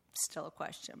epistemology? Still a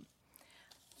question.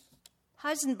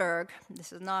 Heisenberg,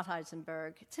 this is not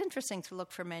Heisenberg. It's interesting to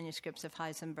look for manuscripts of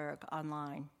Heisenberg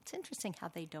online. It's interesting how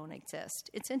they don't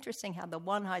exist. It's interesting how the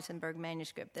one Heisenberg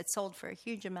manuscript that sold for a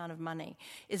huge amount of money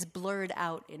is blurred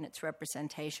out in its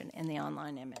representation in the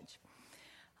online image.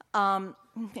 Because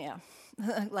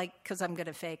I'm going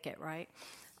to fake it, right?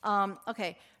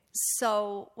 Okay,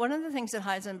 so one of the things that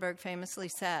Heisenberg famously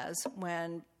says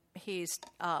when he's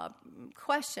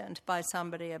questioned by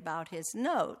somebody about his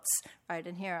notes, right?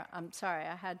 And here, I'm sorry,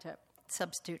 I had to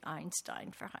substitute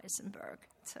Einstein for Heisenberg.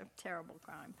 It's a terrible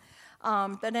crime.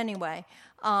 But anyway,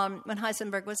 when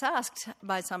Heisenberg was asked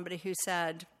by somebody who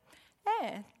said,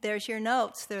 hey, there's your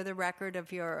notes, they're the record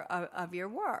of your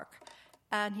work.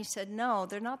 And he said, no,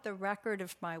 they're not the record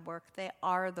of my work, they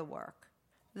are the work.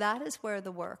 That is where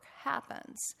the work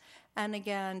happens. And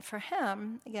again, for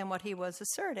him, what he was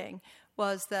asserting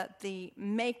was that the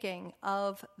making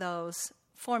of those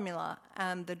formula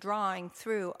and the drawing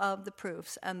through of the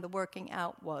proofs and the working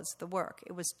out was the work.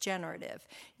 It was generative.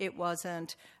 It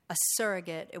wasn't a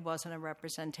surrogate. It wasn't a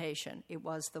representation. It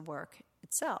was the work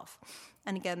itself.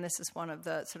 And again, this is one of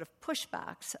the sort of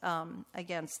pushbacks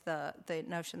against the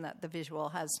notion that the visual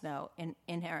has no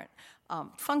inherent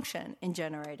function in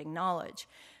generating knowledge.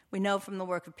 We know from the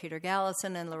work of Peter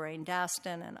Gallison and Lorraine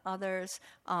Daston and others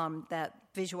that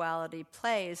visuality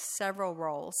plays several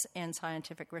roles in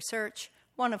scientific research,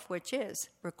 one of which is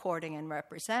recording and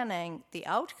representing the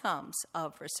outcomes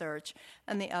of research,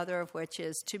 and the other of which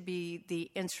is to be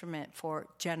the instrument for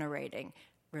generating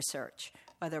research,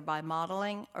 whether by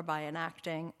modeling or by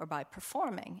enacting or by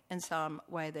performing in some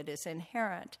way that is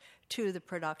inherent to the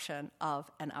production of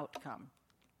an outcome.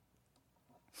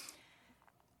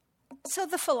 So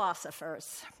the philosophers.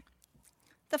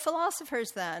 The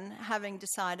philosophers then, having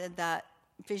decided that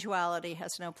visuality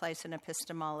has no place in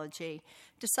epistemology,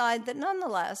 decide that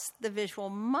nonetheless the visual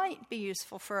might be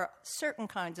useful for certain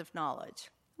kinds of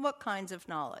knowledge. What kinds of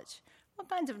knowledge? What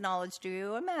kinds of knowledge do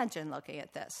you imagine looking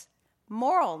at this?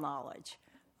 Moral knowledge.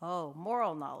 Oh,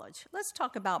 moral knowledge. Let's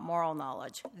talk about moral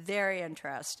knowledge. Very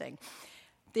interesting.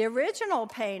 The original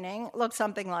painting looked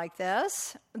something like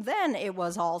this. Then it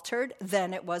was altered.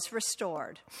 Then it was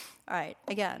restored. All right,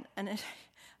 again,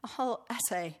 a whole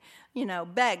essay,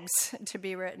 begs to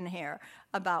be written here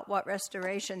about what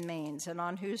restoration means and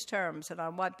on whose terms and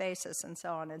on what basis and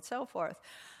so on and so forth.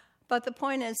 But the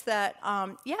point is that,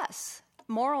 yes,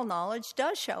 moral knowledge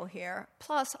does show here,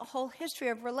 plus a whole history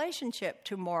of relationship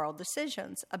to moral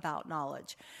decisions about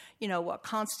knowledge. What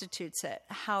constitutes it,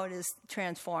 how it is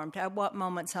transformed, at what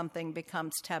moment something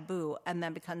becomes taboo and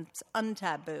then becomes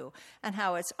untaboo, and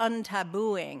how its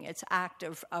untabooing, its act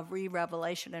of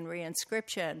re-revelation and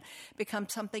re-inscription,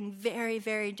 becomes something very,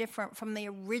 very different from the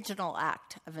original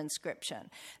act of inscription.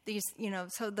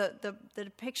 So the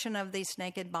depiction of these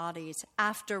naked bodies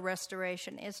after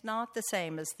restoration is not the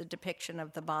same as the depiction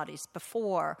of the bodies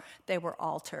before they were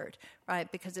altered,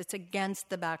 right? Because it's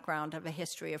against the background of a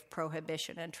history of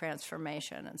prohibition and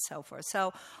transformation and so forth.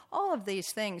 So all of these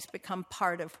things become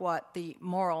part of what the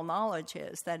moral knowledge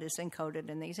is that is encoded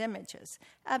in these images.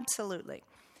 Absolutely.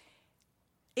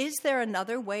 Is there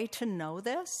another way to know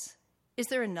this? Is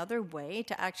there another way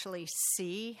to actually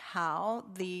see how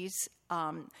these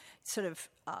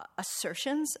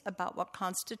assertions about what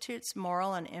constitutes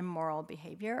moral and immoral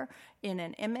behavior in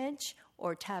an image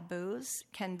or taboos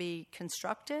can be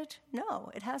constructed? No,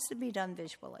 it has to be done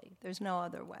visually. There's no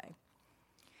other way.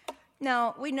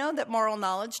 Now, we know that moral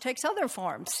knowledge takes other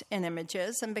forms in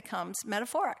images and becomes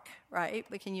metaphoric, right?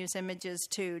 We can use images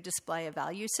to display a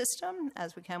value system,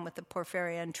 as we can with the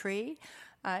Porphyrian tree,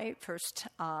 right? First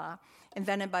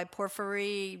invented by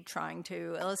Porphyry, trying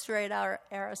to illustrate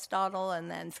Aristotle,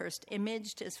 and then first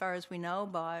imaged, as far as we know,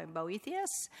 by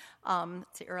Boethius.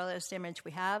 It's the earliest image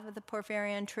we have of the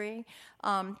Porphyrian tree.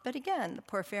 But again, the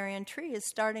Porphyrian tree is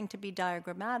starting to be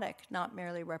diagrammatic, not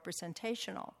merely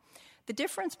representational. The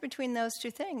difference between those two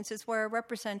things is where a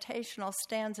representational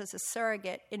stands as a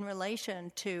surrogate in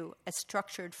relation to a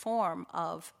structured form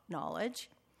of knowledge.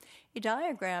 A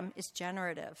diagram is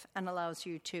generative and allows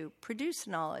you to produce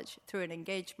knowledge through an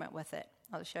engagement with it.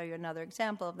 I'll show you another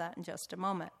example of that in just a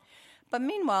moment. But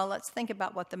meanwhile, let's think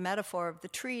about what the metaphor of the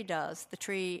tree does. The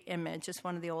tree image is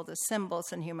one of the oldest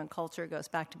symbols in human culture. It goes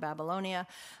back to Babylonia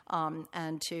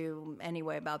and to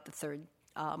anyway about the third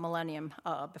millennium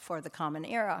before the Common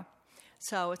Era.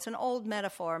 So it's an old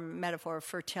metaphor of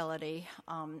fertility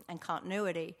and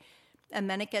continuity. And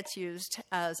then it gets used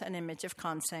as an image of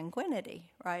consanguinity,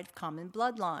 right, of common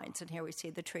bloodlines. And here we see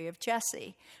the tree of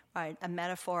Jesse, right, a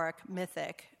metaphoric,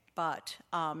 mythic, but,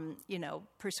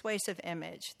 persuasive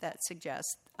image that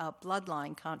suggests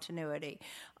bloodline continuity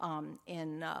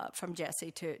from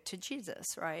Jesse to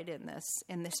Jesus, right,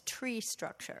 in this tree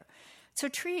structure. So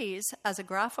trees, as a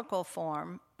graphical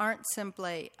form, aren't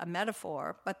simply a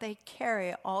metaphor, but they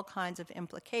carry all kinds of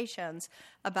implications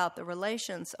about the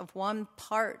relations of one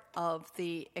part of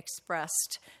the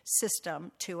expressed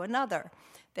system to another.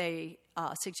 They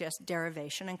suggest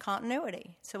derivation and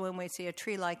continuity. So when we see a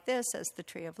tree like this as the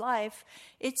tree of life,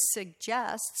 it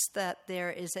suggests that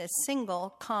there is a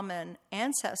single common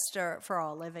ancestor for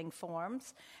all living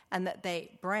forms, and that they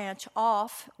branch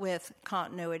off with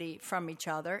continuity from each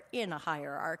other in a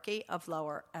hierarchy of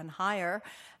lower and higher,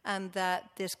 and that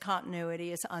this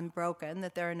continuity is unbroken,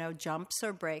 that there are no jumps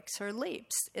or breaks or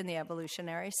leaps in the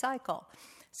evolutionary cycle.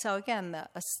 So again,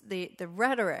 the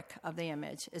rhetoric of the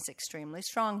image is extremely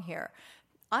strong here.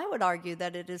 I would argue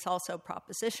that it is also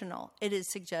propositional. It is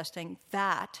suggesting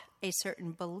that a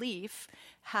certain belief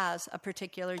has a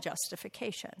particular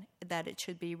justification, that it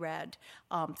should be read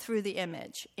through the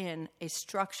image in a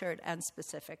structured and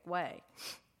specific way.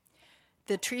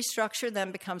 The tree structure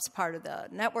then becomes part of the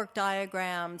network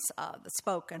diagrams, the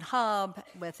spoke and hub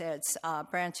with its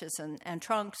branches and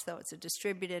trunks, though it's a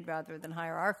distributed rather than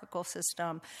hierarchical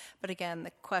system. But again,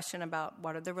 the question about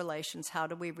what are the relations, how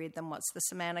do we read them, what's the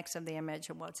semantics of the image,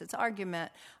 and what's its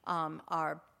argument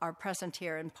are present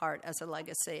here in part as a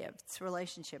legacy of its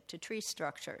relationship to tree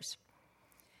structures.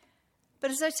 But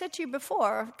as I said to you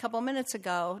before, a couple of minutes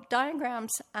ago,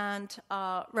 diagrams and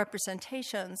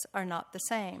representations are not the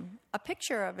same. A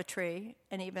picture of a tree,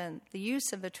 and even the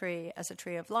use of a tree as a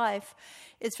tree of life,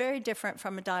 is very different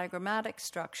from a diagrammatic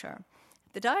structure.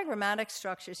 The diagrammatic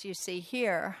structures you see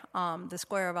here, the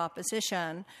square of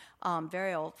opposition,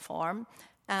 very old form,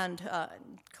 and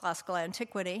classical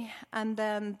antiquity, and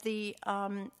then the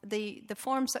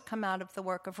forms that come out of the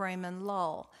work of Raymond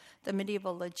Lull, the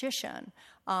medieval logician,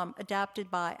 adapted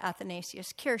by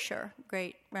Athanasius Kircher,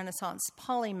 great Renaissance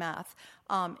polymath,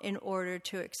 in order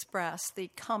to express the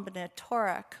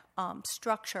combinatoric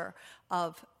structure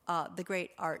of the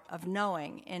great art of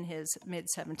knowing in his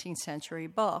mid-17th century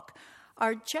book,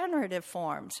 are generative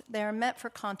forms. They are meant for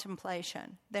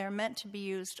contemplation. They are meant to be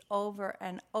used over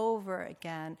and over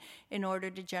again in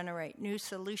order to generate new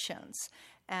solutions.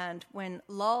 And when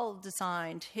Lull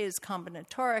designed his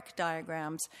combinatoric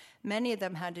diagrams, many of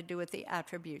them had to do with the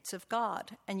attributes of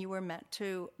God, and you were meant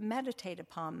to meditate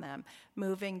upon them,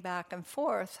 moving back and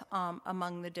forth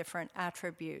among the different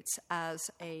attributes as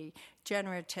a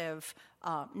generative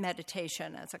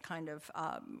meditation, as a kind of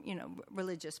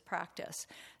religious practice.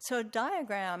 So a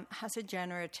diagram has a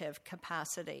generative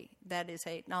capacity that is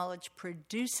a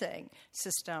knowledge-producing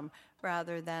system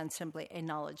rather than simply a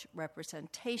knowledge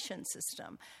representation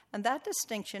system. And that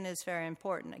distinction is very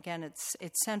important. Again, it's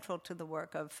central to the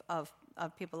work of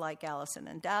people like Allison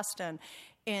and Daston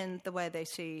in the way they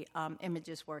see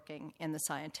images working in the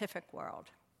scientific world.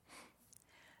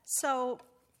 So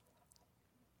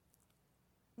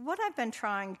what I've been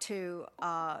trying to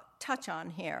touch on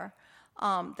here,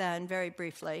 then very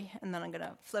briefly, and then I'm going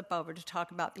to flip over to talk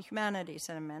about the humanities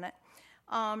in a minute,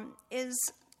 is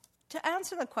to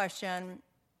answer the question,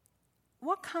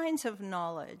 what kinds of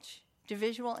knowledge do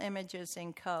visual images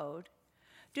encode?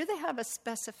 Do they have a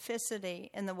specificity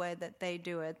in the way that they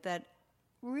do it that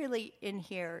really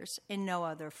inheres in no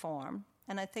other form?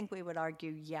 And I think we would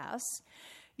argue yes.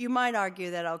 You might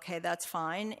argue that, okay, that's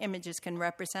fine. Images can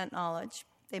represent knowledge.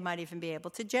 They might even be able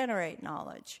to generate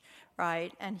knowledge,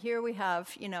 right? And here we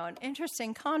have, an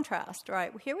interesting contrast,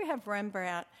 right? Here we have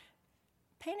Rembrandt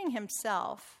painting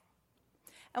himself,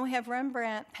 and we have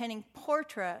Rembrandt painting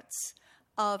portraits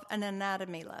of an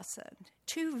anatomy lesson.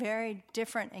 Two very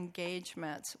different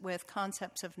engagements with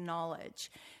concepts of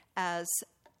knowledge as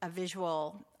a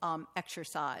visual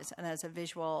exercise and as a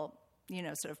visual,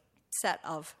 sort of set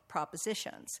of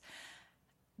propositions.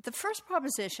 The first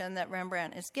proposition that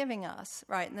Rembrandt is giving us,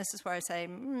 right, and this is where I say,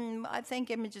 I think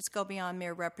images go beyond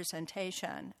mere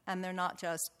representation, and they're not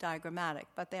just diagrammatic,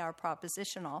 but they are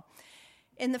propositional.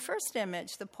 In the first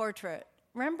image, the portrait,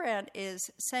 Rembrandt is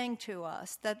saying to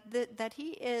us that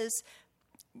he is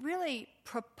really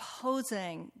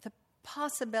proposing the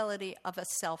possibility of a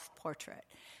self-portrait.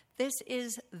 This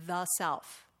is the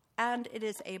self, and it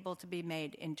is able to be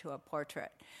made into a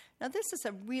portrait. Now, this is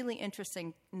a really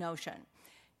interesting notion.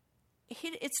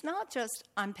 It's not just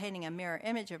I'm painting a mirror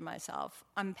image of myself,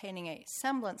 I'm painting a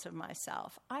semblance of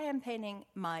myself. I am painting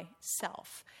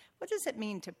myself. What does it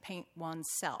mean to paint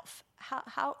oneself?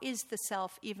 How is the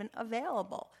self even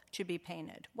available to be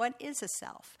painted? What is a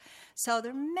self? So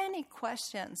there are many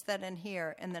questions that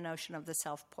inhere in the notion of the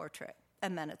self-portrait.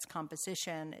 And then its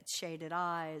composition, its shaded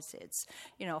eyes, its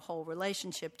whole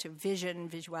relationship to vision,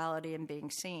 visuality, and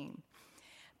being seen.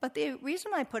 But the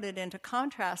reason I put it into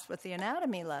contrast with the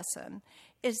anatomy lesson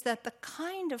is that the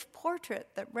kind of portrait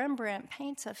that Rembrandt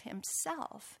paints of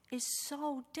himself is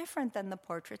so different than the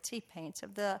portraits he paints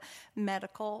of the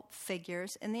medical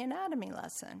figures in the anatomy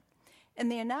lesson. In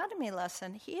the anatomy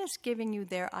lesson, he is giving you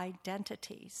their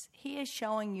identities. He is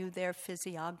showing you their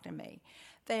physiognomy.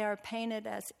 They are painted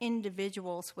as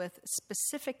individuals with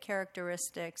specific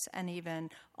characteristics and even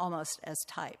almost as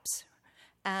types.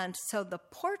 And so the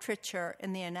portraiture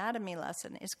in the anatomy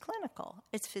lesson is clinical,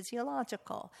 it's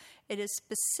physiological, it is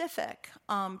specific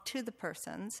to the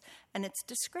persons, and it's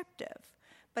descriptive.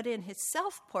 But in his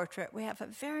self-portrait, we have a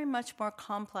very much more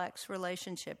complex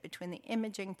relationship between the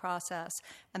imaging process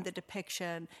and the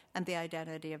depiction and the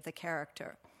identity of the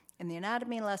character. In the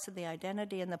anatomy lesson, the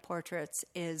identity in the portraits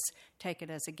is taken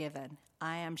as a given.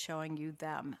 I am showing you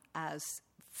them as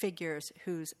figures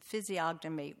whose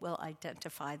physiognomy will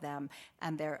identify them,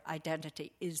 and their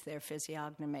identity is their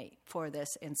physiognomy for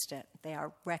this instant. They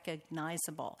are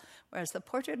recognizable, whereas the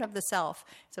portrait of the self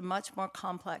is a much more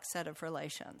complex set of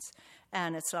relations.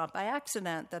 And it's not by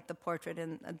accident that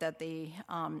the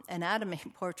anatomy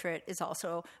portrait is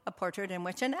also a portrait in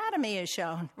which anatomy is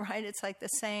shown, right? It's like the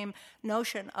same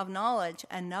notion of knowledge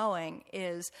and knowing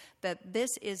is that this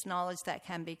is knowledge that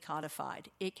can be codified.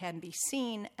 It can be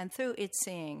seen, and through its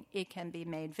seeing, it can be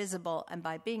made visible, and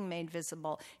by being made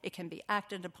visible, it can be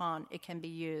acted upon, it can be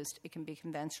used, it can be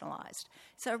conventionalized.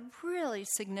 So really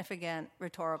significant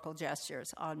rhetorical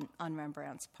gestures on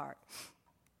Rembrandt's part.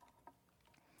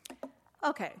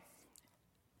 Okay,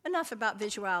 enough about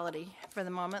visuality for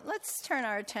the moment. Let's turn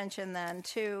our attention then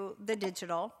to the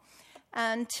digital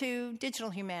and to digital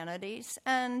humanities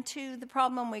and to the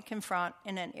problem we confront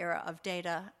in an era of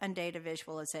data and data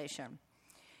visualization.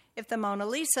 If the Mona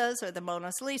Lisas or the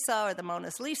Mona's Lisa or the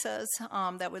Mona's Lisas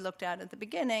that we looked at the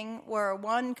beginning were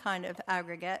one kind of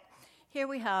aggregate, here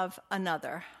we have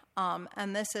another.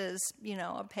 And this is,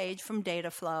 a page from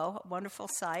Dataflow, a wonderful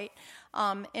site,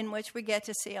 in which we get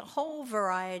to see a whole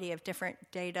variety of different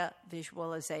data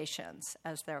visualizations,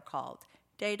 as they're called.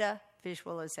 Data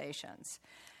visualizations.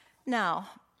 Now,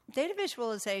 data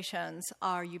visualizations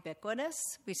are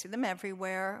ubiquitous. We see them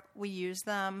everywhere. We use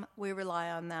them. We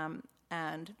rely on them.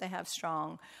 And they have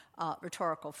strong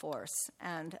rhetorical force.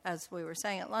 And as we were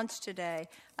saying at lunch today,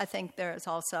 I think there is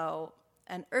also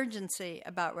an urgency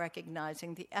about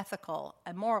recognizing the ethical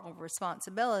and moral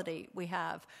responsibility we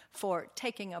have for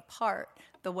taking apart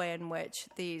the way in which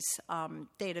these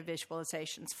data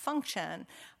visualizations function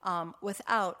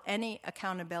without any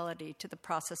accountability to the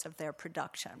process of their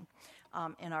production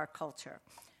in our culture.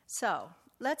 So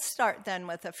let's start then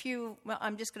with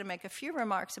I'm just going to make a few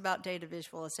remarks about data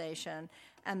visualization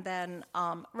and then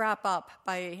wrap up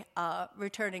by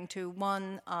returning to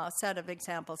one set of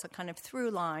examples, a kind of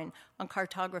through line on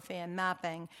cartography and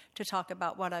mapping to talk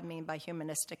about what I mean by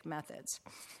humanistic methods.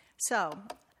 So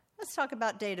let's talk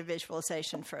about data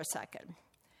visualization for a second.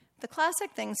 The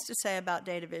classic things to say about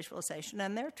data visualization,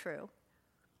 and they're true.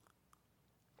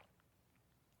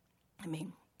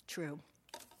 True.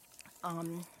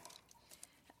 In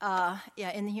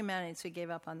the humanities, we gave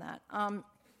up on that.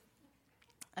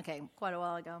 Quite a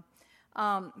while ago.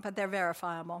 But they're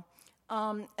verifiable.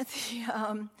 The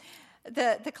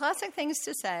classic things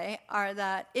to say are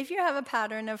that if you have a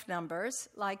pattern of numbers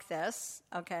like this,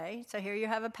 so here you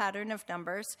have a pattern of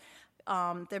numbers.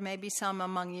 There may be some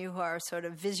among you who are sort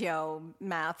of visio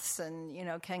maths and,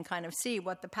 can kind of see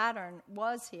what the pattern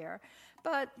was here.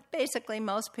 But basically,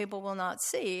 most people will not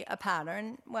see a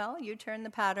pattern. Well, you turn the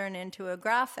pattern into a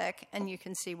graphic, and you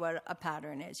can see what a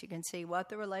pattern is. You can see what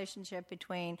the relationship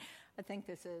between, I think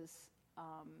this is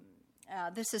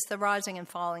the rising and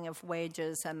falling of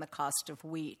wages and the cost of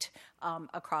wheat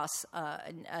across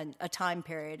a time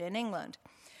period in England.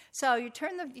 So you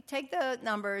take the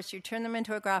numbers, you turn them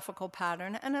into a graphical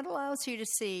pattern, and it allows you to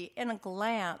see in a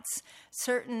glance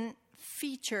certain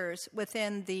features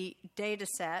within the data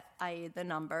set, i.e. the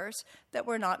numbers, that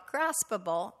were not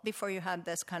graspable before you had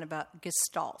this kind of a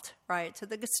gestalt, right? So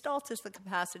the gestalt is the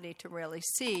capacity to really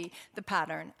see the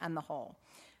pattern and the whole.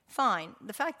 Fine.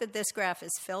 The fact that this graph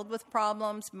is filled with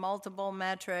problems, multiple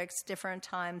metrics, different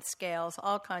time scales,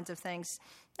 all kinds of things,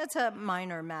 that's a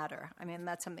minor matter.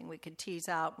 That's something we could tease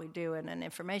out. We do in an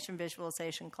information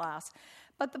visualization class.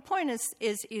 But the point is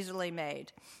easily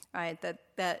made, right?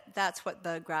 That's what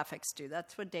the graphics do.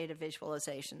 That's what data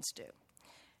visualizations do.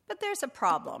 But there's a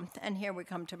problem, and here we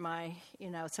come to my,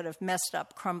 sort of messed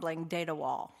up, crumbling data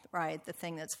wall, right? The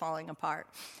thing that's falling apart.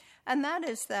 And that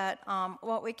is that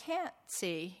what we can't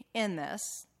see in this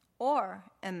or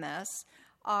in this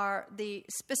are the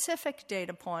specific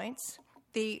data points,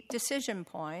 the decision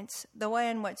points, the way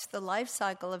in which the life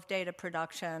cycle of data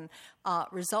production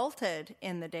resulted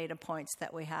in the data points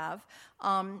that we have.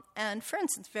 And for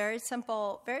instance, very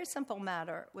simple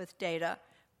matter with data.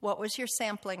 What was your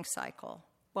sampling cycle?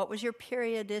 What was your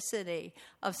periodicity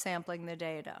of sampling the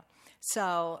data?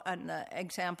 So an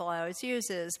example I always use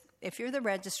is if you're the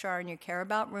registrar and you care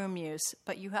about room use,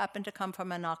 but you happen to come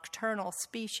from a nocturnal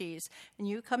species, and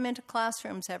you come into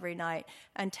classrooms every night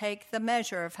and take the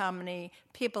measure of how many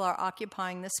people are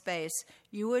occupying the space,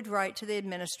 you would write to the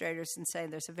administrators and say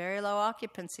there's a very low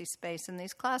occupancy space in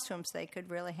these classrooms. They could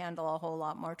really handle a whole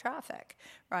lot more traffic,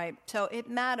 right? So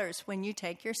it matters when you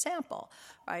take your sample,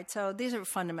 right? So these are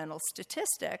fundamental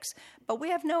statistics, but we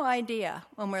have no idea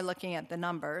when we're looking at the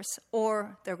numbers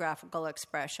or their graphical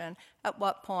expression at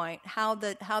what point, how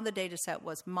the data set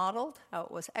was modeled, how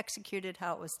it was executed,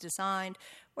 how it was designed,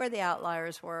 where the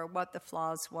outliers were, what the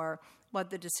flaws were, what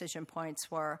the decision points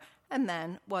were, and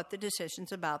then what the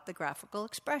decisions about the graphical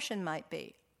expression might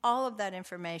be. all of that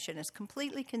information is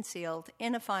completely concealed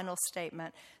in a final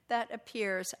statement that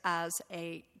appears as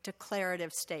a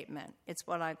declarative statement. It's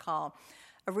what I call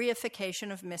a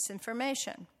reification of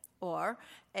misinformation, or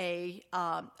a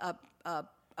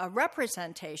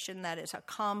representation that is a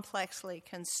complexly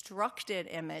constructed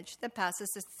image that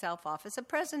passes itself off as a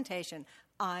presentation.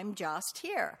 I'm just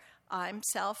here. I'm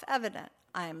self-evident.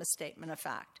 I am a statement of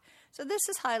fact. So this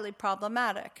is highly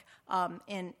problematic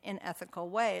in ethical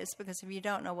ways, because if you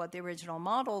don't know what the original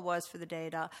model was for the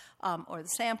data or the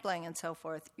sampling and so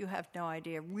forth, you have no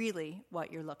idea really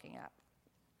what you're looking at.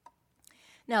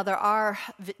 Now, there are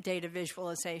data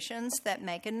visualizations that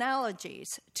make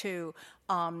analogies to,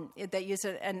 that use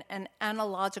an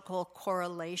analogical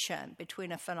correlation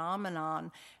between a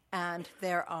phenomenon and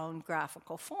their own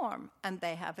graphical form, and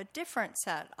they have a different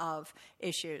set of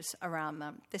issues around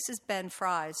them. This is Ben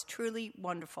Fry's truly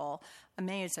wonderful,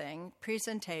 amazing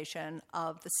presentation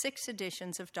of the 6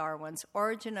 editions of Darwin's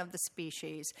Origin of the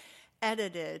Species,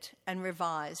 edited and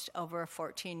revised over a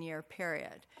 14-year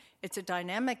period. It's a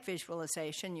dynamic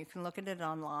visualization. You can look at it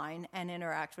online and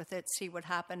interact with it, see what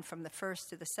happened from the first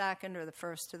to the second or the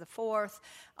first to the fourth,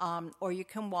 or you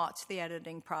can watch the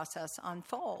editing process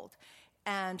unfold.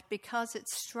 And because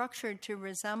it's structured to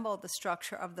resemble the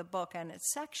structure of the book and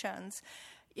its sections,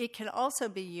 it can also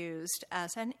be used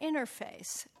as an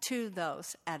interface to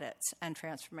those edits and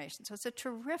transformations. So it's a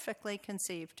terrifically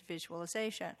conceived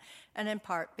visualization, and in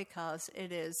part because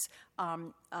it is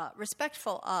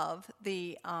respectful of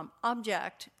the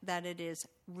object that it is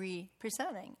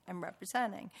representing and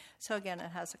representing. So again,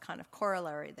 it has a kind of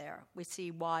corollary there. We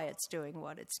see why it's doing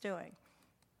what it's doing.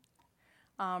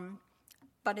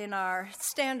 But in our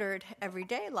standard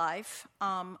everyday life,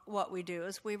 what we do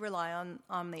is we rely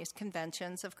on these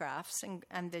conventions of graphs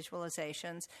and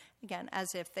visualizations, again,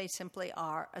 as if they simply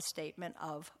are a statement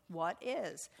of what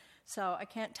is. So I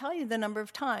can't tell you the number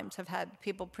of times I've had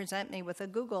people present me with a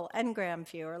Google Ngram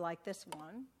viewer like this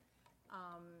one.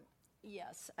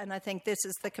 Yes, and I think this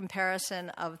is the comparison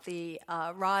of the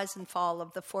rise and fall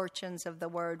of the fortunes of the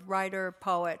word writer,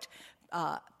 poet,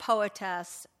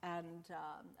 poetess, and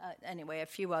anyway, a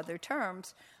few other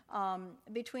terms,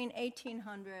 between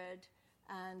 1800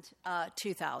 and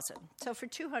 2000. So for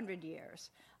 200 years,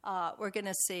 we're going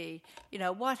to see,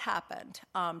 what happened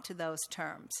to those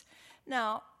terms.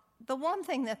 Now, the one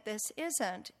thing that this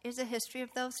isn't is a history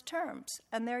of those terms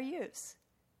and their use.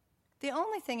 The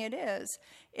only thing it is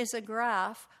a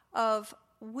graph of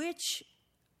which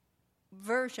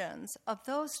versions of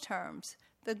those terms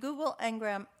the Google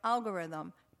Ngram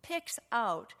algorithm picks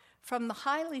out from the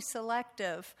highly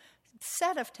selective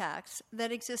set of texts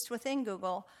that exist within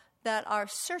Google that are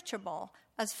searchable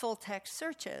as full-text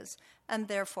searches and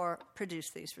therefore produce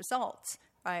these results,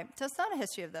 right? So it's not a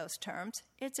history of those terms.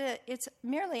 It's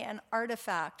merely an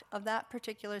artifact of that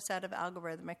particular set of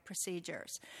algorithmic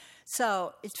procedures.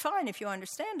 So it's fine if you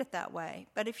understand it that way,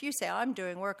 but if you say, I'm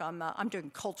doing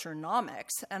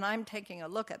culturenomics, and I'm taking a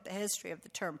look at the history of the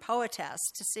term poetess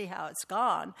to see how it's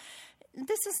gone,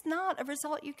 this is not a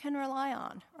result you can rely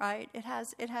on, right? It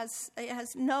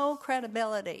has no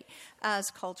credibility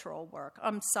as cultural work.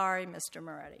 I'm sorry, Mr.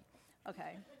 Moretti.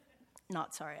 Okay.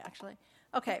 Not sorry, actually.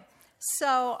 Okay.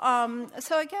 So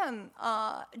again,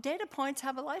 data points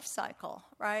have a life cycle,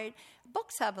 right?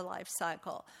 Books have a life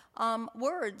cycle.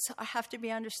 Words have to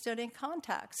be understood in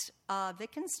context.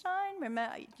 Wittgenstein,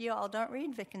 remember, you all don't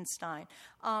read Wittgenstein,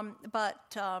 but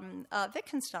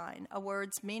Wittgenstein, a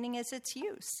word's meaning is its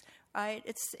use, right?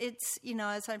 It's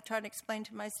as I'm trying to explain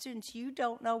to my students, you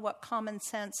don't know what common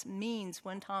sense means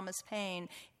when Thomas Paine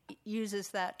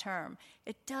uses that term.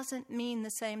 It doesn't mean the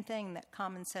same thing that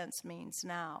common sense means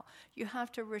now. You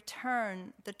have to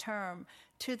return the term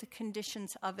to the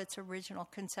conditions of its original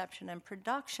conception and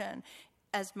production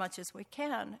as much as we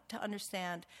can to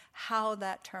understand how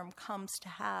that term comes to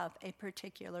have a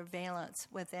particular valence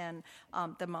within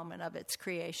the moment of its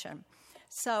creation.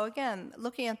 So again,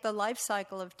 looking at the life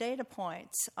cycle of data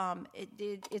points,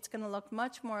 it's going to look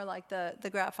much more like the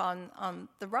graph on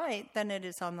the right than it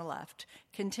is on the left.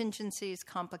 Contingencies,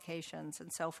 complications,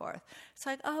 and so forth. It's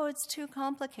like, oh, it's too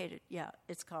complicated. Yeah,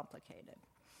 it's complicated.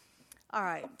 All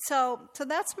right, so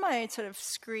that's my sort of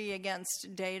scree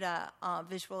against data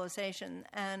visualization.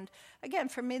 And again,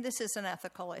 for me, this is an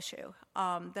ethical issue,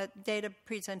 that data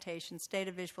presentations,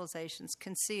 data visualizations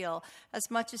conceal as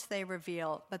much as they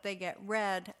reveal, but they get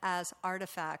read as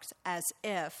artifacts as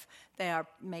if they are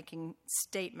making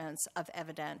statements of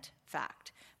evident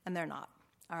fact, and they're not.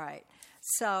 All right,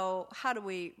 so how do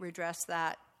we redress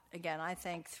that? again, I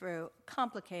think through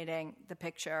complicating the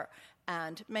picture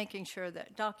and making sure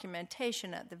that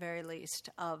documentation, at the very least,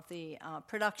 of the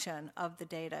production of the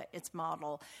data, its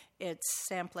model, its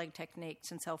sampling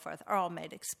techniques, and so forth, are all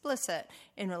made explicit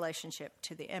in relationship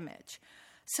to the image.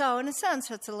 So in a sense,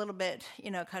 it's a little bit,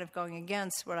 kind of going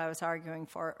against what I was arguing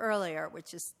for earlier,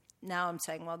 which is now I'm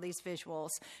saying, well, these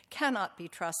visuals cannot be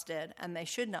trusted and they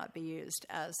should not be used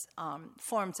as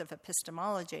forms of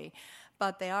epistemology,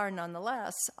 but they are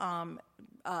nonetheless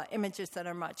images that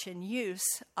are much in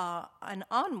use and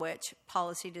on which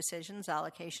policy decisions,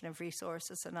 allocation of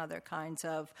resources, and other kinds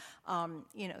of,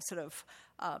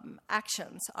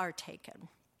 actions are taken.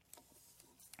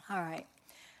 All right.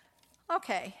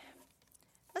 Okay.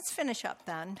 Let's finish up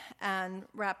then and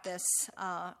wrap this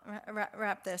to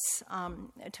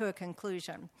a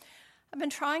conclusion. I've been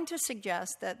trying to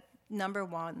suggest that, number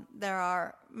one, there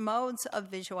are modes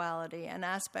of visuality and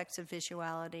aspects of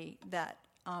visuality that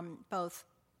both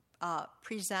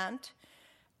present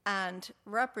and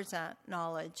represent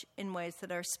knowledge in ways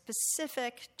that are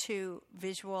specific to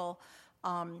visual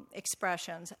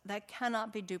expressions that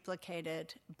cannot be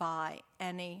duplicated by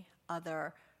any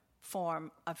other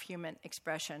form of human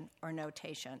expression or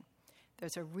notation.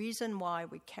 There's a reason why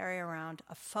we carry around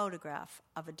a photograph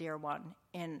of a dear one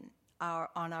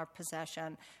on our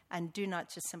possession and do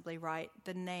not just simply write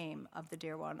the name of the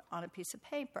dear one on a piece of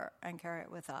paper and carry it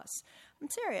with us. I'm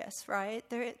serious, right?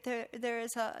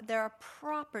 There are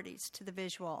properties to the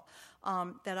visual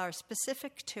that are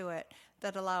specific to it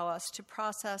that allow us to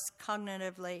process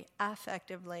cognitively,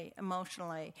 affectively,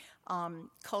 emotionally,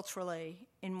 culturally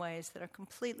in ways that are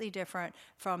completely different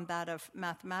from that of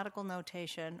mathematical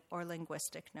notation or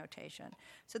linguistic notation.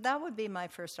 So that would be my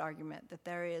first argument, that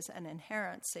there is an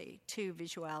inherency to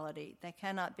visuality that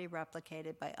cannot be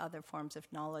replicated by other forms of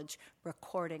knowledge,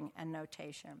 recording, and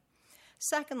notation.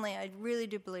 Secondly, I really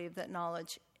do believe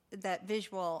that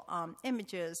visual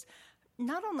images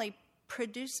not only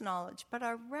produce knowledge, but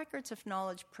are records of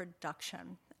knowledge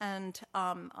production. And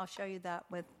I'll show you that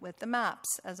with the maps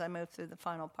as I move through the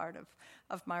final part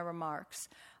of my remarks.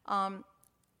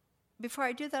 Before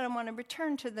I do that, I want to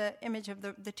return to the image of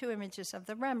the two images of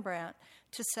the Rembrandt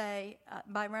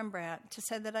by Rembrandt to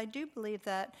say that I do believe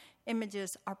that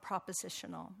images are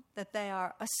propositional, that they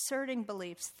are asserting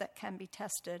beliefs that can be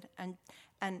tested and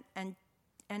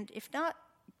if not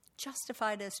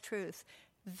justified as truth,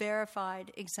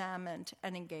 verified, examined,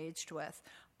 and engaged with,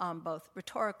 both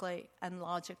rhetorically and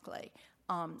logically,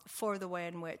 for the way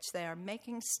in which they are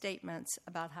making statements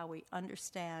about how we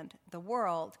understand the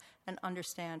world and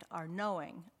understand our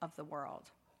knowing of the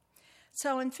world.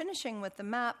 So in finishing with the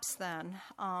maps then,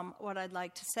 what I'd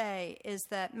like to say is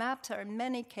that maps are in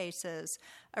many cases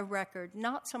a record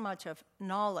not so much of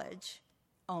knowledge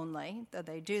only, though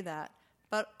they do that,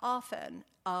 but often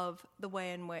of the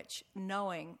way in which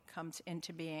knowing comes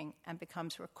into being and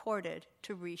becomes recorded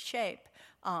to reshape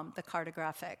the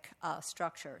cartographic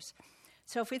structures.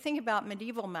 So if we think about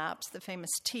medieval maps, the famous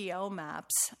TO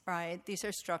maps, right, these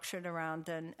are structured around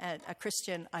a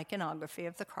Christian iconography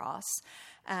of the cross,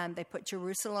 and they put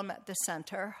Jerusalem at the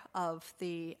center of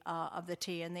the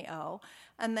T and the O,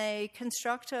 and they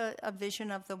construct a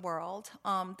vision of the world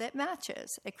that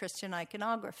matches a Christian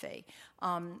iconography,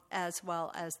 as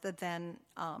well as the then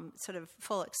sort of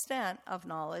full extent of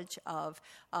knowledge of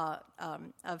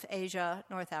Asia,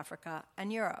 North Africa,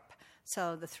 and Europe.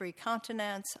 So the three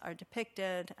continents are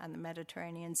depicted, and the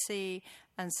Mediterranean Sea,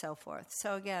 and so forth.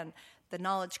 So again, the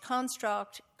knowledge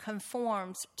construct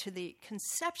conforms to the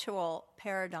conceptual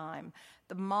paradigm,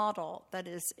 the model that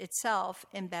is itself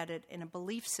embedded in a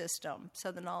belief system.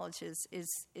 So the knowledge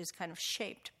is kind of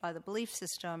shaped by the belief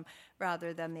system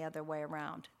rather than the other way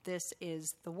around. This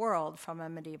is the world from a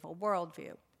medieval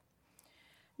worldview.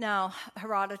 Now,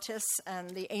 Herodotus and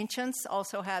the ancients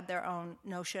also had their own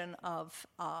notion of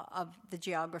the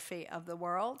geography of the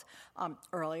world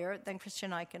earlier than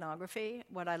Christian iconography.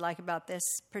 What I like about this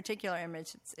particular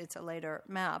image, it's a later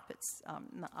map. It's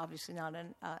obviously not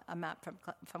a map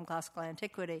from classical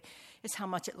antiquity. Is how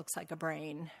much it looks like a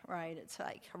brain, right? It's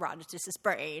like Herodotus'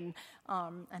 brain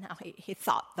and how he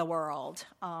thought the world.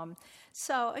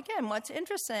 So again, what's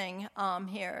interesting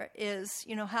here is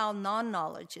how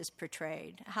non-knowledge is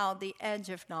portrayed, how the edge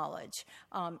of knowledge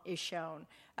is shown.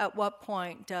 At what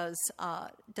point does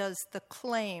the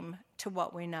claim to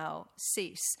what we know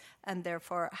cease and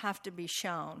therefore have to be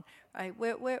shown? Right?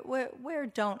 Where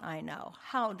don't I know?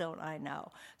 How don't I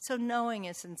know? So knowing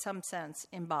is in some sense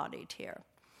embodied here.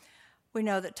 We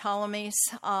know that Ptolemy's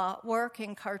work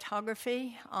in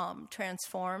cartography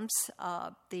transforms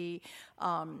the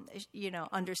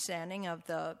understanding of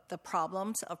the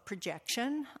problems of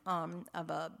projection of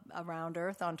a round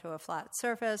Earth onto a flat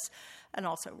surface, and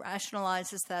also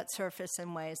rationalizes that surface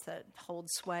in ways that hold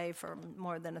sway for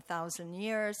more than 1,000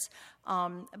 years.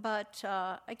 But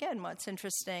again, what's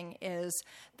interesting is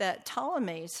that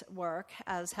Ptolemy's work,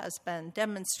 as has been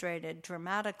demonstrated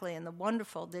dramatically in the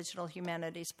wonderful Digital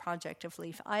Humanities project of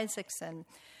Leif Isaacson,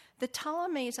 the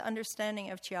Ptolemy's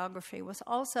understanding of geography was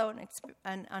also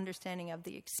an understanding of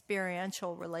the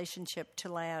experiential relationship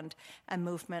to land and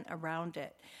movement around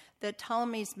it. The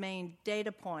Ptolemy's main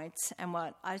data points, and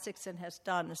what Isaacson has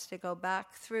done is to go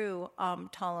back through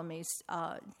Ptolemy's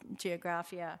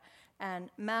Geographia and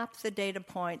map the data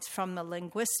points from the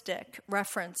linguistic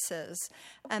references,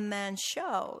 and then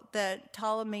show that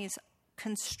Ptolemy's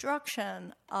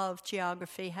construction of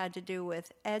geography had to do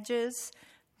with edges,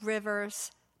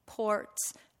 rivers,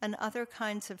 ports, and other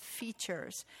kinds of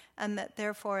features, and that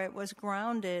therefore it was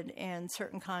grounded in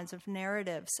certain kinds of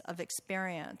narratives of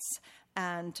experience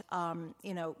and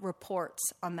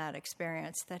reports on that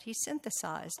experience that he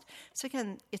synthesized. So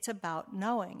again, it's about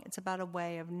knowing. It's about a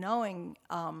way of knowing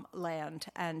land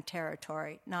and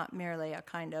territory, not merely a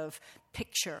kind of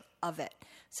picture of it.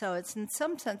 So it's in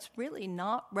some sense really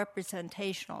not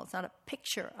representational. It's not a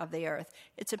picture of the Earth.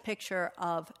 It's a picture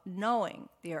of knowing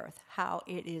the Earth, how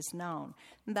it is known.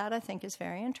 And that, I think, is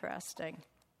very interesting.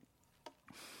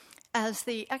 As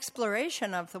the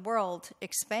exploration of the world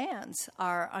expands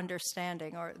our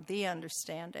understanding, or the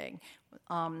understanding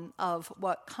of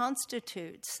what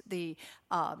constitutes the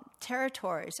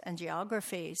territories and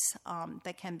geographies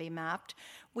that can be mapped,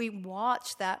 we watch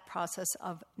that process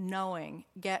of knowing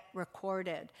get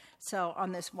recorded. So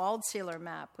on this Waldseeler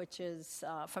map, which is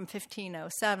from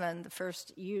 1507, the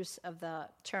first use of the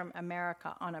term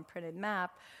America on a printed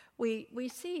map, we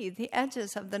see the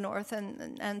edges of the North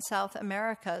and South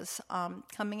Americas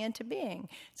coming into being.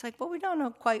 It's like, well, we don't know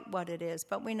quite what it is,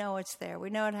 but we know it's there. We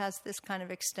know it has this kind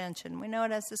of extension. We know it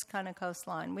has this kind of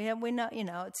coastline. We know,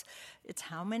 it's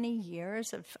how many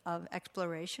years of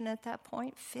exploration at that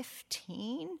point?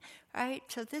 15, right?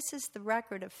 So this is the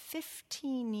record of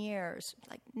 15 years,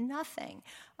 like nothing,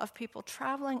 of people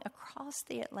traveling across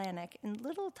the Atlantic in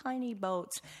little tiny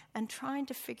boats and trying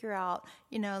to figure out,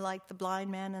 like the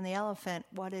blind man and the elephant,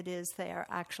 what it is they are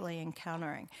actually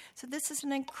encountering. So this is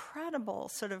an incredible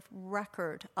sort of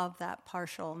record of that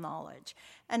partial knowledge.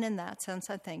 And in that sense,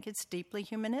 I think it's deeply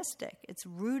humanistic. It's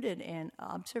rooted in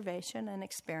observation and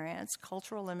experience,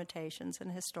 cultural limitations,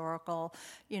 and historical,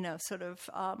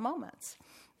 moments.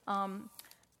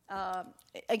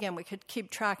 Again, we could keep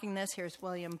tracking this. Here's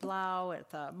William Blau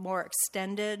with a more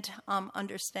extended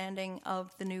understanding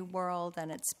of the New World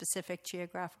and its specific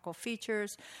geographical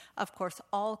features. Of course,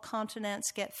 all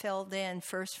continents get filled in,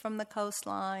 first from the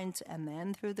coastlines and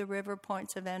then through the river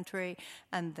points of entry,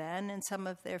 and then in some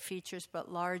of their features,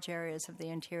 but large areas of the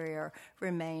interior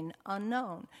remain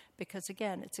unknown because,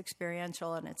 again, it's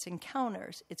experiential and it's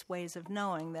encounters, it's ways of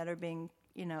knowing that are being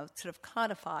sort of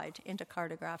codified into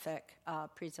cartographic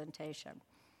presentation.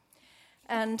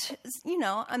 And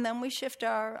then we shift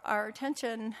our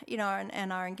attention,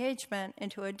 and our engagement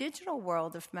into a digital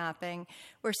world of mapping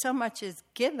where so much is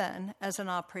given as an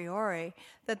a priori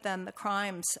that then the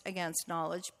crimes against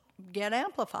knowledge get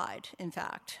amplified, in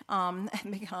fact, and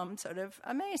become sort of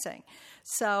amazing.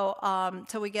 So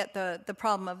we get the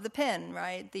problem of the pin,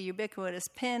 right? The ubiquitous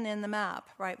pin in the map,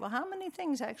 right? Well, how many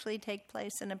things actually take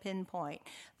place in a pinpoint?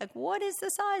 Like, what is the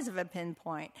size of a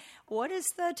pinpoint? What is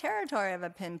the territory of a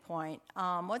pinpoint?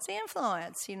 What's the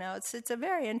influence? It's a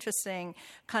very interesting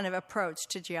kind of approach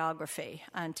to geography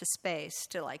and to space,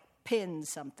 to like pin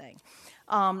something.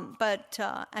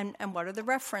 And what are the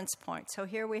reference points? So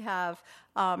here we have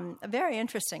a very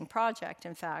interesting project,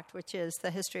 in fact, which is the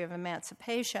history of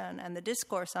emancipation and the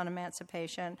discourse on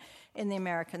emancipation in the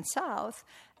American South.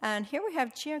 And here we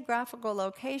have geographical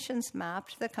locations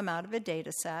mapped that come out of a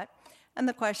data set. And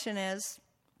the question is,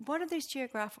 what do these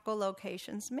geographical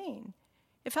locations mean?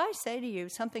 If I say to you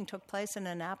something took place in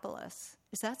Annapolis,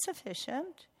 is that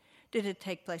sufficient? Did it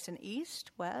take place in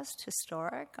East, West,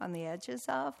 historic, on the edges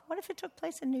of? What if it took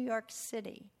place in New York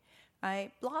City,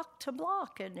 right? Block to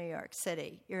block in New York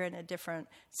City. You're in a different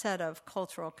set of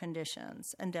cultural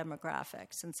conditions and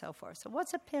demographics and so forth. So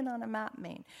what's a pin on a map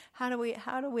mean? How do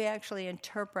we actually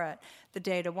interpret the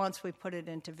data once we put it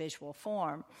into visual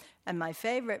form? And my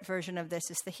favorite version of this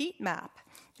is the heat map,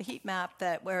 the heat map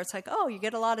where it's like, oh, you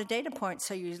get a lot of data points,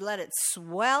 so you let it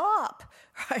swell up,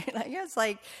 right? I guess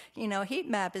heat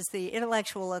map is the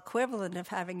intellectual equivalent of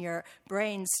having your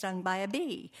brain stung by a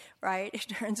bee, right? It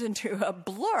turns into a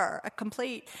blur, a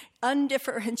complete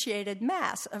undifferentiated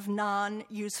mass of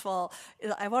non-useful,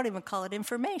 I won't even call it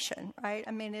information, right?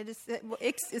 I mean,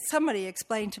 somebody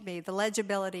explained to me the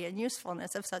legibility and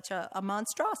usefulness of such a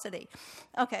monstrosity.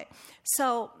 Okay,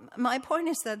 so my point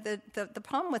is that the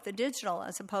problem with the digital,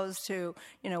 as opposed to,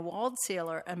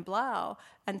 Waldseeler and Blau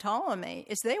and Ptolemy,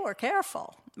 is they were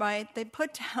careful, right? They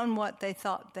put down what they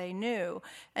thought they knew.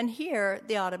 And here,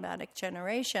 the automatic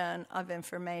generation of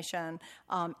information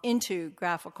into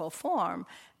graphical form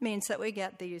means that we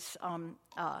get these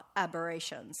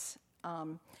aberrations.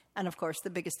 And of course, the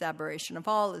biggest aberration of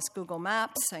all is Google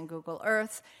Maps and Google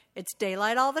Earth. It's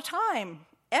daylight all the time,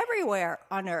 everywhere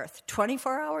on Earth,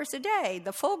 24 hours a day.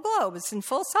 The full globe is in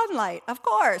full sunlight, of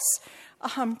course.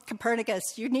 Copernicus,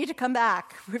 you need to come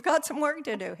back. We've got some work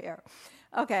to do here.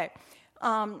 Okay.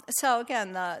 So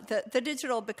again, the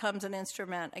digital becomes an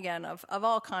instrument, again, of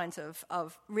all kinds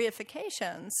of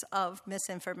reifications of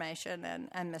misinformation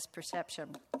and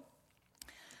misperception.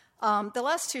 The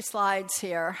last two slides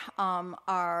here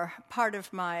are part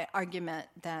of my argument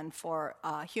then for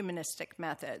humanistic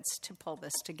methods to pull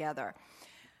this together.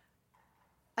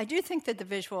 I do think that the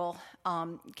visual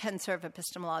can serve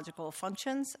epistemological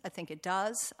functions. I think it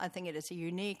does. I think it is a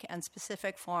unique and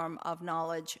specific form of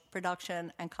knowledge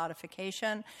production and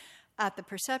codification at the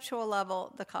perceptual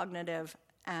level, the cognitive,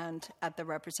 and at the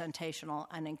representational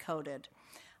and encoded.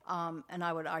 And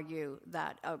I would argue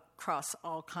that across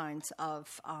all kinds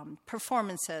of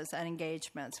performances and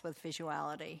engagements with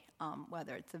visuality,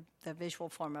 whether it's the visual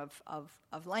form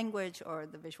of language or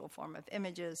the visual form of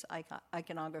images,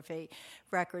 iconography,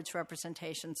 records,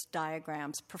 representations,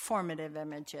 diagrams, performative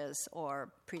images,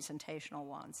 or presentational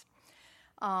ones.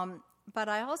 But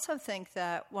I also think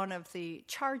that one of the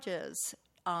charges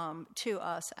to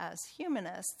us as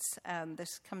humanists, and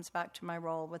this comes back to my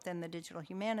role within the digital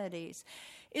humanities,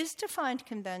 is to find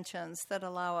conventions that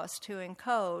allow us to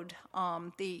encode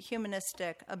the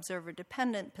humanistic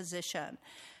observer-dependent position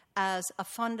as a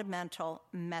fundamental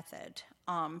method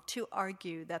to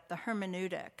argue that the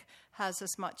hermeneutic has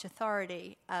as much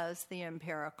authority as the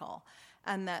empirical,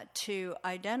 and that to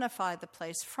identify the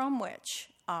place from which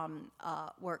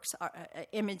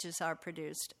images are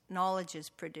produced, knowledge is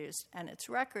produced, and its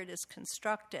record is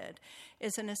constructed,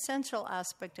 is an essential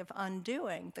aspect of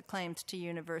undoing the claims to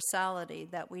universality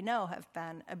that we know have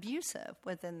been abusive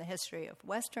within the history of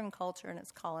Western culture and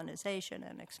its colonization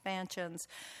and expansions,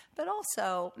 but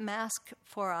also mask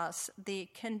for us the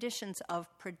conditions of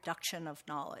production of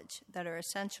knowledge that are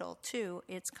essential to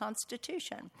its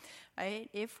constitution. Right?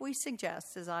 If we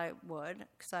suggest, as I would,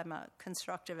 because I'm a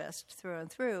constructivist through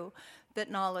and through, that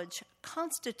knowledge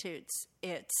constitutes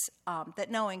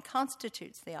that knowing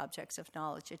constitutes the objects of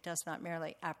knowledge, it does not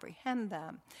merely apprehend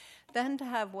them, then to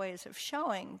have ways of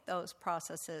showing those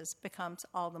processes becomes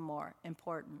all the more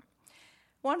important.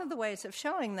 One of the ways of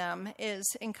showing them is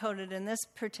encoded in this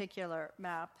particular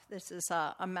map. This is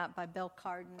a map by Bill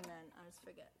Carden and I just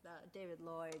forget David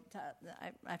Lloyd.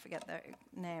 I forget their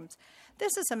names.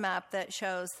 This is a map that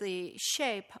shows the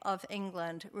shape of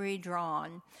England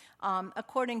redrawn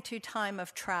according to time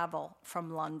of travel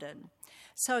from London.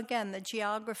 So again, the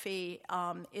geography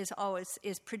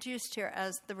is produced here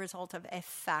as the result of a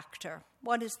factor.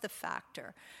 What is the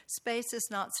factor? Space is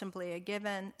not simply a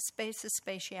given. Space is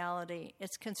spatiality.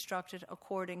 It's constructed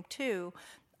according to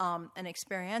an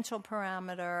experiential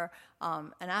parameter,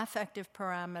 an affective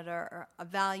parameter, a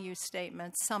value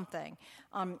statement, something.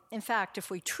 In fact, if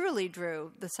we truly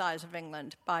drew the size of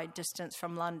England by distance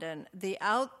from London, the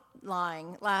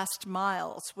outlying last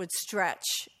miles would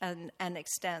stretch and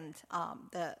extend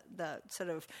the sort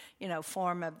of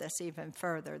form of this even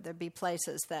further. There'd be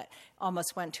places that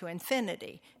almost went to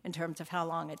infinity in terms of how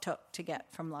long it took to get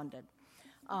from London.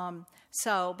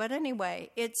 But anyway,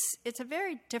 it's a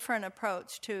very different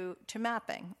approach to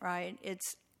mapping, right?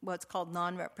 It's what's called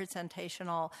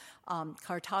non-representational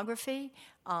cartography.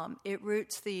 It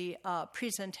roots the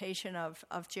presentation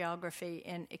of geography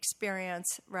in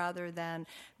experience rather than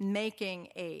making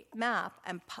a map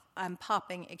and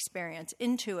popping experience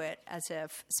into it as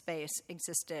if space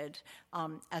existed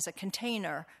as a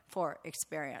container for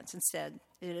experience. Instead,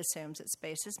 it assumes that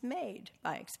space is made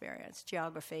by experience.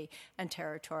 Geography and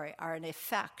territory are an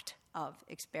effect of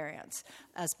experience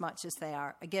as much as they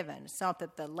are a given. It's not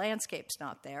that the landscape's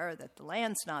not there, or that the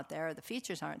land's not there, or the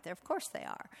features aren't there. Of course they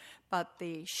are. But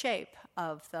the shape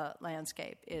of the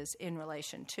landscape is in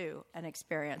relation to an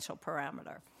experiential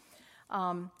parameter.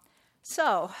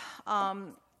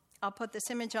 I'll put this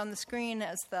image on the screen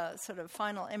as the sort of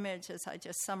final image as I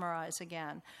just summarize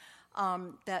again.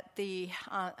 And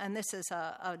this is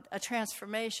a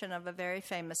transformation of a very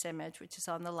famous image, which is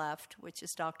on the left, which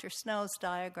is Dr. Snow's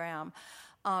diagram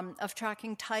of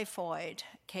tracking typhoid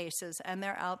cases and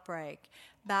their outbreak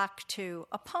back to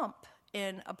a pump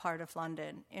in a part of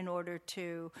London in order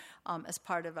to, as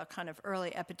part of a kind of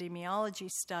early epidemiology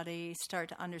study, start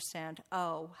to understand,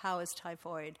 how is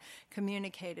typhoid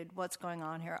communicated? What's going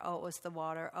on here? Oh, it was the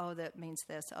water. Oh, that means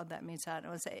this. Oh, that means that.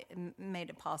 It made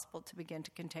it possible to begin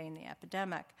to contain the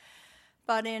epidemic.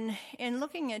 But in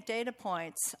looking at data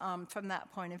points from that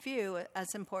point of view,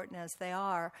 as important as they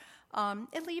are,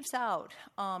 it leaves out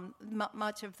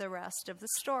much of the rest of the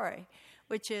story,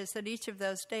 which is that each of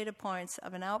those data points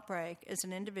of an outbreak is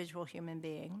an individual human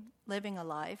being living a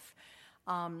life,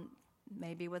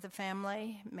 maybe with a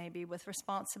family, maybe with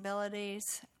responsibilities,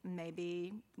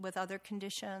 maybe with other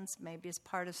conditions, maybe as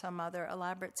part of some other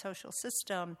elaborate social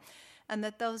system, and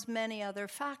that those many other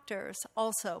factors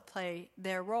also play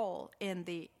their role in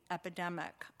the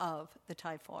epidemic of the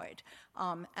typhoid,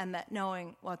 and that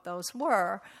knowing what those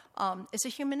were is a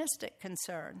humanistic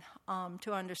concern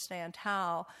to understand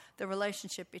how the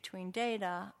relationship between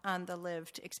data and the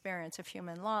lived experience of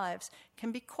human lives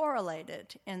can be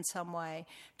correlated in some way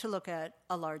to look at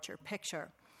a larger picture.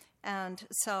 And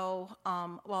so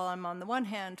while I'm on the one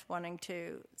hand wanting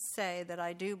to say that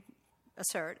I do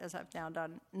assert, as I've now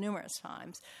done numerous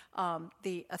times,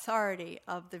 the authority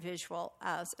of the visual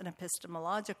as an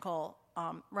epistemological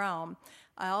realm,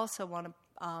 I also want to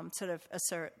sort of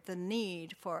assert the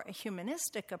need for a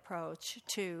humanistic approach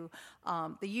to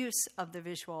the use of the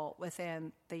visual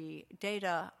within the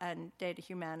data and data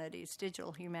humanities,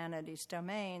 digital humanities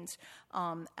domains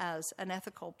as an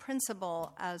ethical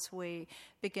principle as we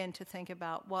begin to think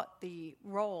about what the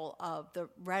role of the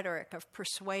rhetoric of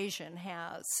persuasion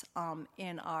has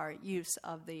in our use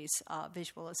of these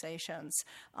visualizations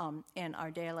in our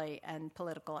daily and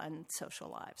political and social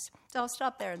lives. So I'll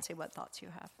stop there and see what thoughts you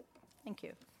have. Thank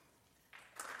you.